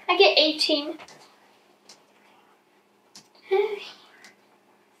 plus... I get 18.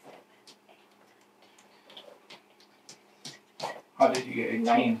 How did you get 18?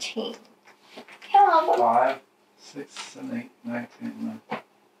 19. Count them. 5, 6, 7, 8, 9, 10, 11,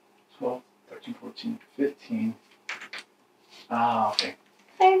 12, 13, 14, 15. Ah, okay.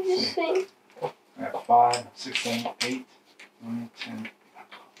 I have this thing. I got 5, 6, 7, 8, 9, 10,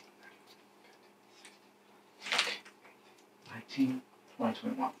 19, 20,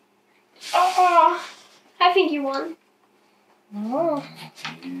 21. Oh, I think you won. Oh.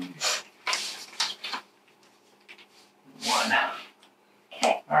 1.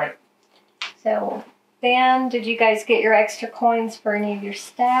 Okay, All right. so then did you guys get your extra coins for any of your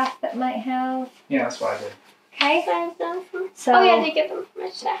staff that might have? Yeah, that's what I did. Okay, so Oh, yeah, I did get them from my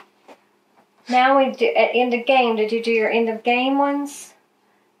staff. now we do at end of game. Did you do your end of game ones?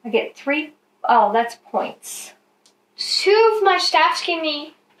 I get 3. Oh, that's points. 2 of my staffs gave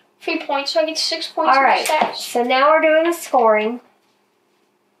me 3 points, so I get 6 points All for my right, staffs. so now we're doing the scoring.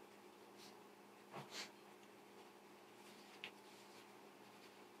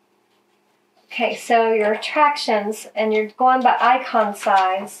 Okay, so your attractions, and you're going by icon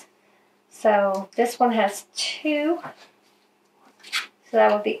size. So this one has 2. So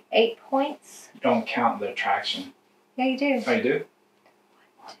that would be 8 points. You don't count the attraction. Yeah, you do. Oh, you do?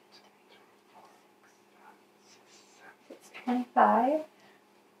 It's 25.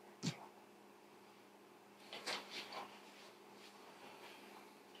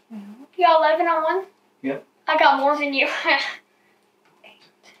 You got 11 on one? Yep. I got more than you.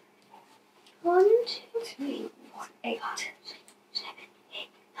 1, 2, 3, 8. 7, 8,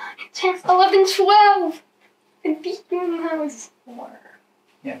 9, 10, 11, 12. I beat you in those. 4.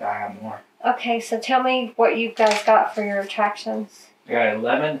 Yeah, but I have more. Okay, so tell me what you guys got for your attractions. I got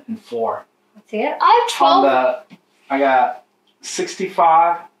 11 and 4. That's it? I have 12. I got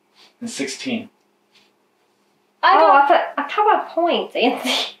 65 and 16. I'm talking about points,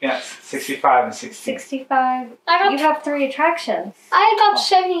 Anthony. Yeah, 65 and 16. 65. You have 3 attractions. I got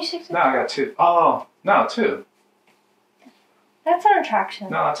 76. No, I got 2. Oh, no, 2. That's an attraction.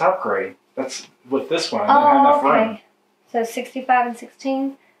 No, that's upgrade. That's with this one. I didn't have enough room. So 65 and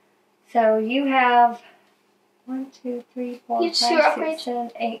 16. So you have 1, 2, 3, 4, You 5, two 6, upgrades.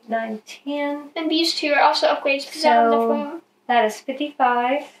 7, 8, 9, 10. And these 2 are also upgrades because I have enough So room. that is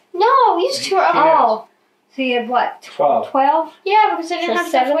 55. No, these 2 are Yeah. Oh, so you have what? 12. 12? Yeah, because I didn't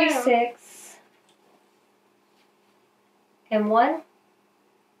So have enough room. 76. And 1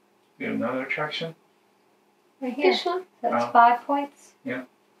 You have another attraction? right here. This one. That's Oh. 5 points. Yeah.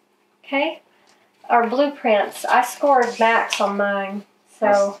 Okay. Our blueprints. I scored max on mine.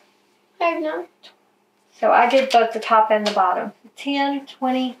 So I have none. so I did both the top and the bottom. 10,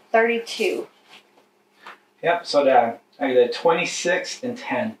 20, 32. Yep, so did I did 26 and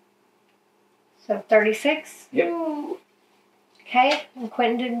 10. So 36. Yep. Ooh. Okay. And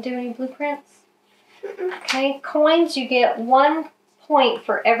Quentin didn't do any blueprints. Okay. Coins, you get 1 point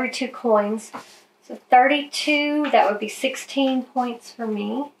for every 2 coins. So 32, that would be 16 points for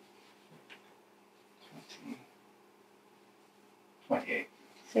me. 28.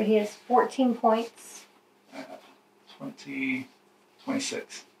 So he has 14 points. 20,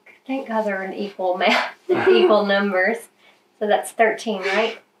 26. Thank God they're in equal math, equal numbers. So that's 13,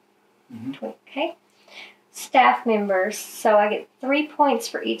 right? Mhm. Okay. Staff members. So I get 3 points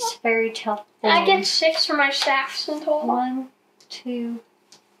for each fairy tale thing. I get 6 for my staffs in total. 1, 2,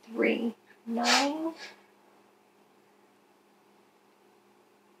 3, 9.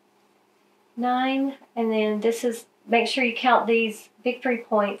 9, and then this is, make sure you count these victory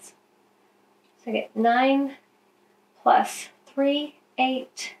points. So I get 9 plus 3,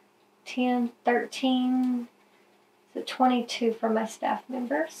 8, 10, 13, so 22 for my staff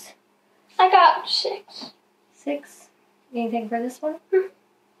members. I got 6. 6. Anything for this one?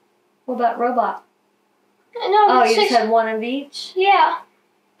 What about robot? No, Oh, you 6. just had one of each? Yeah.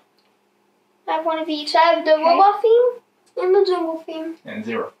 I have one of each. I have the robot theme and the jungle theme. And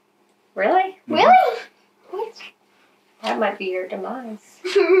 0. Really? Really? What? That might be your demise.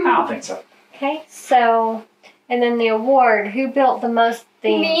 I don't think so. Okay, so, and then the award, who built the most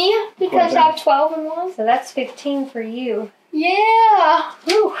things? Me, because I have 12 and 1. So that's 15 for you. Yeah.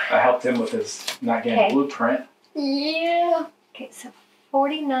 Whew. I helped him with his not getting Okay. blueprint. Yeah. Okay, so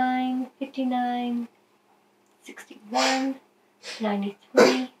 49, 59, 61,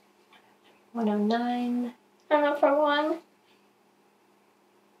 93, 109, I know for 1.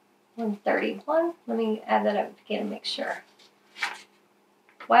 131. Let me add that up again and make sure.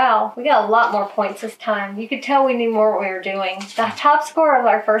 Wow, we got a lot more points this time. You could tell we knew more what we were doing. The top score of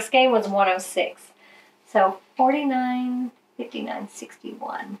our first game was 106. So 49, 59,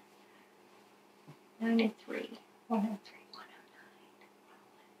 61, 93, 103, 109.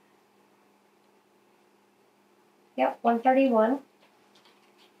 Yep, 131.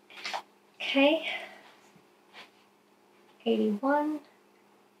 Okay. 81,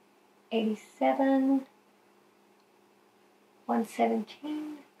 87,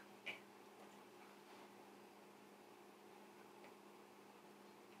 117,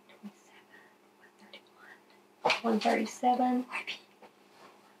 137. I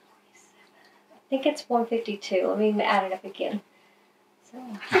think it's 152. Let me add it up again. So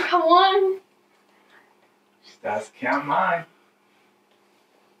Come on. That's count mine.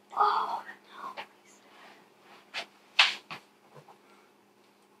 Oh.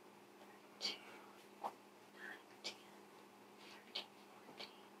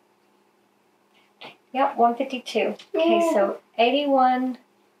 yep, 152. Okay, Yeah. so 81.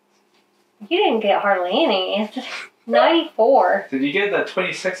 You didn't get hardly any. 94. Did you get the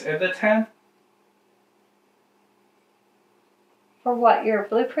 26 and the 10? For what? Your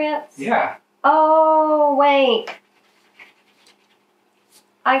blueprints? Yeah. Oh, wait.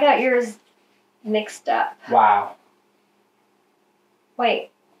 I got yours mixed up. Wow.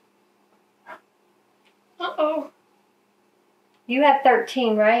 Wait, Uh-oh. you had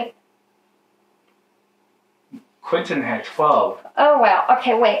 13, right? Quentin had 12. Oh, wow.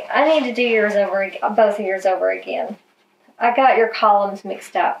 Okay, wait. I need to do yours over, both of yours over again. I got your columns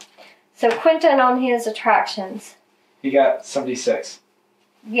mixed up. So Quentin on his attractions. He got 76.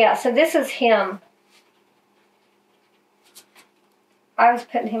 Yeah, so this is him. I was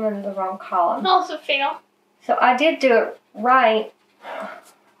putting him into the wrong column. Also fail. So I did do it right,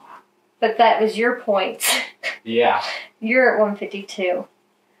 but that was your points. Yeah. You're at 152.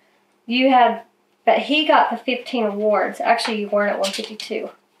 You had, but he got the 15 awards. Actually, you weren't at 152.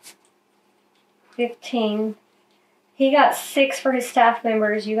 15. He got 6 for his staff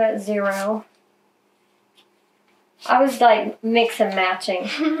members. You got 0. I was like mix and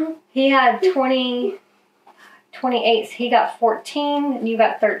matching. He had 28. He got 14, and you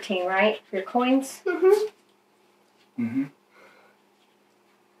got 13, right? For your coins? Mm-hmm. Mm-hmm.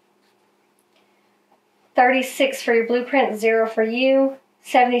 36 for your blueprint, 0 for you.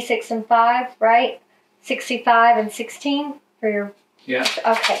 76 and 5, right? 65 and 16 for your... Yeah.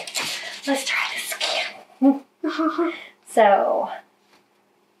 Okay, let's try this again. So,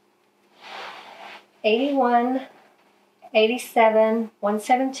 81, 87,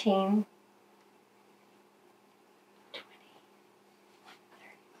 117,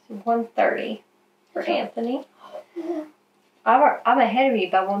 130 for Anthony. I'm ahead of you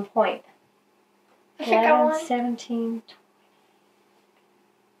by 1 point. I think I 11, won. 17, 20.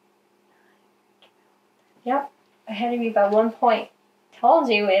 Yep, ahead of you by 1 point. Told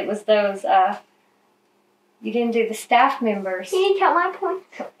you it was those, you didn't do the staff members. You need to count my points.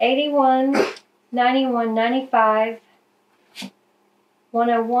 So 81, 91, 95,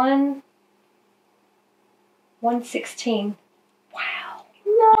 101, 116. Wow.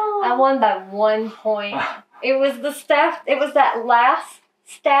 No. I won by 1 point. It was the staff, it was that last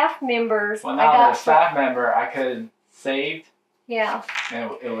staff members Well, I now got that a staff member, I could have saved, yeah.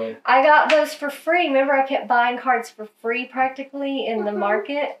 and it would. I got those for free. Remember I kept buying cards for free practically in the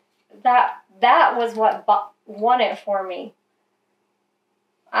market? That was what won it for me.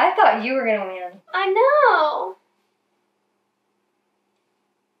 I thought you were going to win. I know.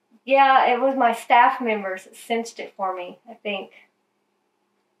 Yeah, it was my staff members that cinched it for me, I think.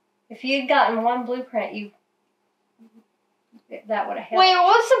 If you'd gotten one blueprint, that would have helped. Wait,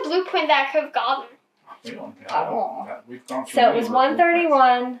 what's the blueprint that I could have gotten? We don't Oh. know. We've gone through So it was many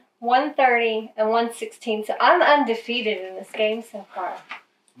 131, 130, and 116. So I'm undefeated in this game so far.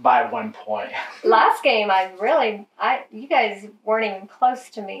 by 1 point. Last game, you guys weren't even close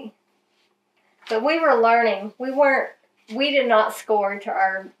to me. But we were learning. We did not score to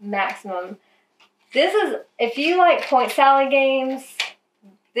our maximum. If you like point salad games,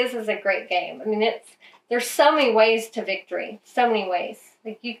 this is a great game. I mean, there's so many ways to victory. So many ways.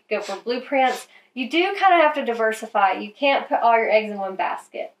 Like, you could go for blueprints. You do kind of have to diversify. You can't put all your eggs in one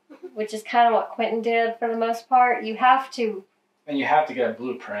basket, which is kind of what Quentin did for the most part. You have to. And you have to get a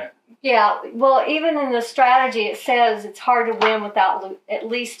blueprint. Yeah, well, even in the strategy, it says it's hard to win without at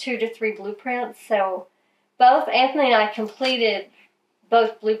least 2 to 3 blueprints. So both Anthony and I completed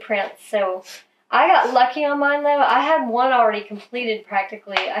both blueprints. So I got lucky on mine, though. I had one already completed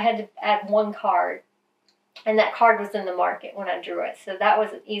practically. I had to add 1 card. And that card was in the market when I drew it. So that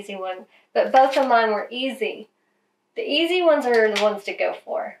was an easy one. But both of mine were easy. The easy ones are the ones to go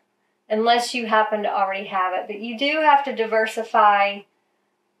for, unless you happen to already have it. But you do have to diversify.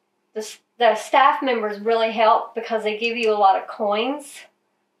 The staff members really help because they give you a lot of coins.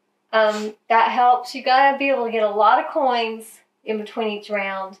 That helps. You got to be able to get a lot of coins in between each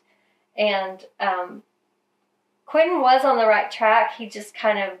round. And Quentin was on the right track. He just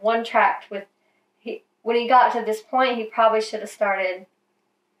kind of one-tracked with... When he got to this point, he probably should have started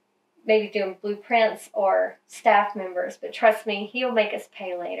maybe doing blueprints or staff members. But trust me, he'll make us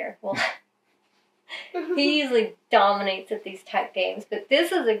pay later. Well, he usually dominates at these type games. But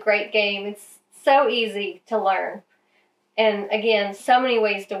this is a great game. It's so easy to learn. And again, so many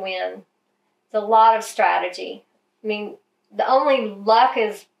ways to win. It's a lot of strategy. I mean, the only luck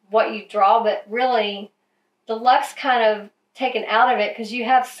is what you draw, but really, the luck's kind of taken out of it because you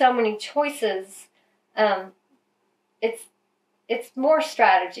have so many choices. It's more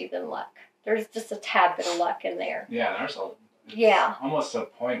strategy than luck. There's just a tad bit of luck in there. Yeah, there's almost a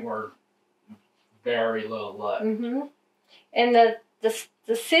point where very little luck. Mm-hmm. And the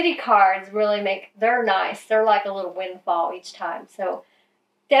city cards really they're nice. They're like a little windfall each time. So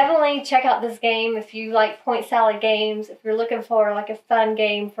definitely check out this game if you like point salad games. If you're looking for like a fun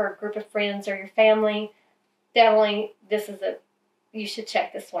game for a group of friends or your family, definitely you should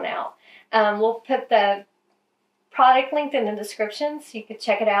check this one out. We'll put the product link in the description so you can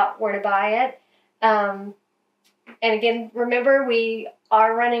check it out, where to buy it. And again, remember, we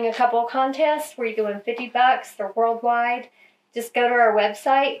are running a couple of contests where you can win $50. They're worldwide. Just go to our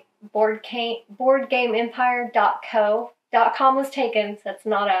website, boardgameempire.co. .com was taken, so that's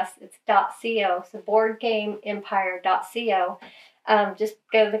not us, it's .co. So boardgameempire.co. Just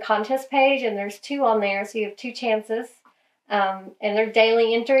go to the contest page, and there's 2 on there, so you have 2 chances. And they're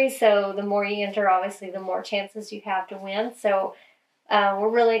daily entries, so the more you enter, obviously, the more chances you have to win. So we're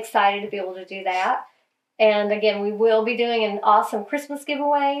really excited to be able to do that. And again, we will be doing an awesome Christmas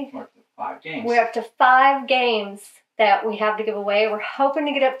giveaway. We're up to 5 games. We're up to 5 games that we have to give away. We're hoping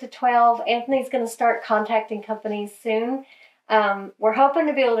to get up to 12. Anthony's going to start contacting companies soon. We're hoping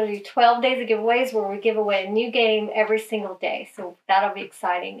to be able to do 12 days of giveaways where we give away a new game every single day. So that'll be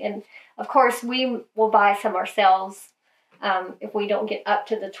exciting. And, of course, we will buy some ourselves. If we don't get up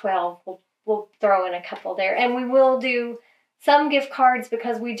to the 12, we'll throw in a couple there. And we will do some gift cards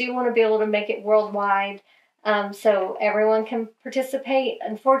because we do want to be able to make it worldwide so everyone can participate.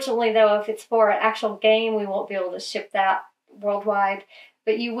 Unfortunately, though, if it's for an actual game, we won't be able to ship that worldwide.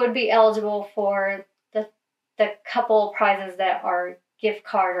 But you would be eligible for the couple prizes that are gift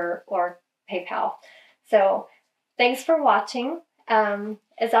card or PayPal. So thanks for watching.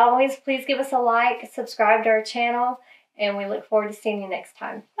 As always, please give us a like, subscribe to our channel, and we look forward to seeing you next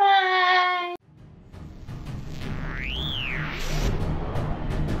time. Bye.